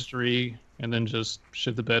with the again. mystery, and then just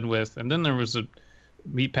shit the bed with. And then there was a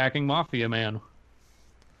meatpacking mafia man.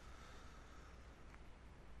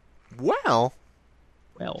 Well,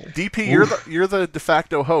 DP, Oof. you're the de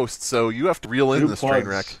facto host, so you have to reel in Two this train plugs.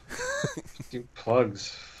 wreck. Two plugs.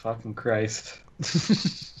 Fucking Christ.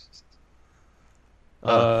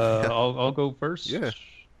 I'll go first. Yeah.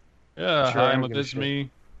 Yeah. Sure, Hi, I I'm don't give a shit.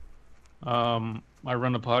 Abysme. I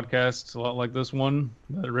run a podcast a lot like this one.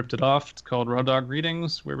 I ripped it off. It's called Raw Dog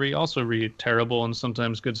Readings, where we also read terrible and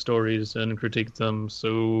sometimes good stories and critique them.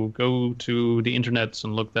 So go to the internets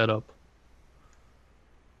and look that up.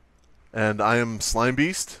 And I am Slime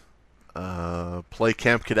Beast. Play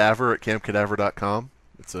Camp Cadaver at campcadaver.com.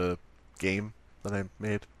 It's a game that I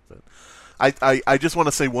made. But I just want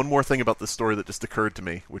to say one more thing about this story that just occurred to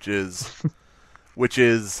me, which is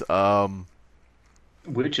Witches,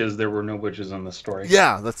 there were no witches in this story.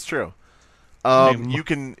 yeah, that's true. You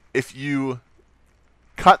can, if you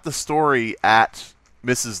cut the story at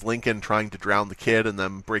Mrs. Lincoln trying to drown the kid and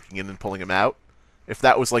them breaking in and pulling him out, if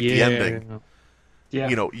that was like the ending, Yeah.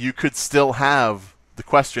 you could still have the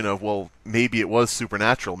question of, well, maybe it was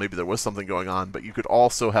supernatural, maybe there was something going on, but you could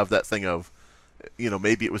also have that thing of,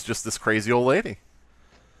 maybe it was just this crazy old lady.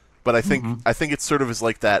 But I think it's sort of is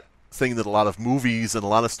like that thing that a lot of movies and a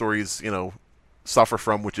lot of stories, suffer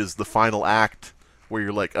from, which is the final act where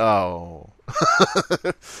you're like, oh,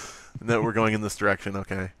 no, we're going in this direction.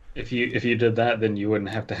 Okay. If you did that, then you wouldn't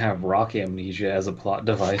have to have rock amnesia as a plot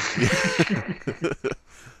device.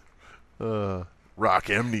 Rock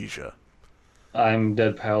amnesia. I'm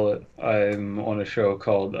Dead Palette. I'm on a show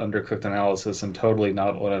called Undercooked Analysis and totally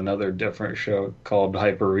not on another different show called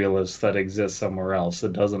Hyperrealist that exists somewhere else.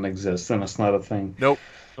 It doesn't exist and it's not a thing. Nope.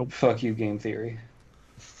 Fuck you, Game Theory.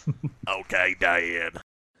 Okay, Diane.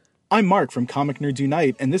 I'm Mark from Comic Nerds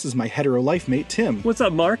Unite, and this is my hetero life mate, Tim. What's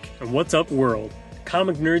up, Mark? And what's up, world?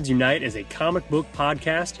 Comic Nerds Unite is a comic book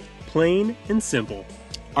podcast, plain and simple.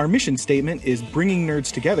 Our mission statement is bringing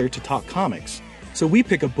nerds together to talk comics. So we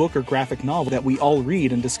pick a book or graphic novel that we all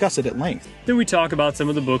read and discuss it at length. Then we talk about some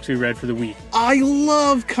of the books we read for the week. I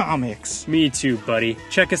love comics! Me too, buddy.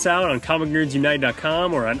 Check us out on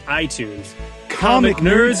comicnerdsunite.com or on iTunes. Comic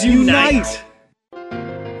Nerds Unite!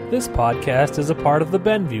 This podcast is a part of the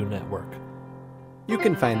Benview Network. You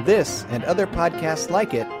can find this and other podcasts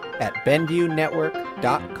like it at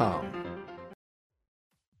BenviewNetwork.com.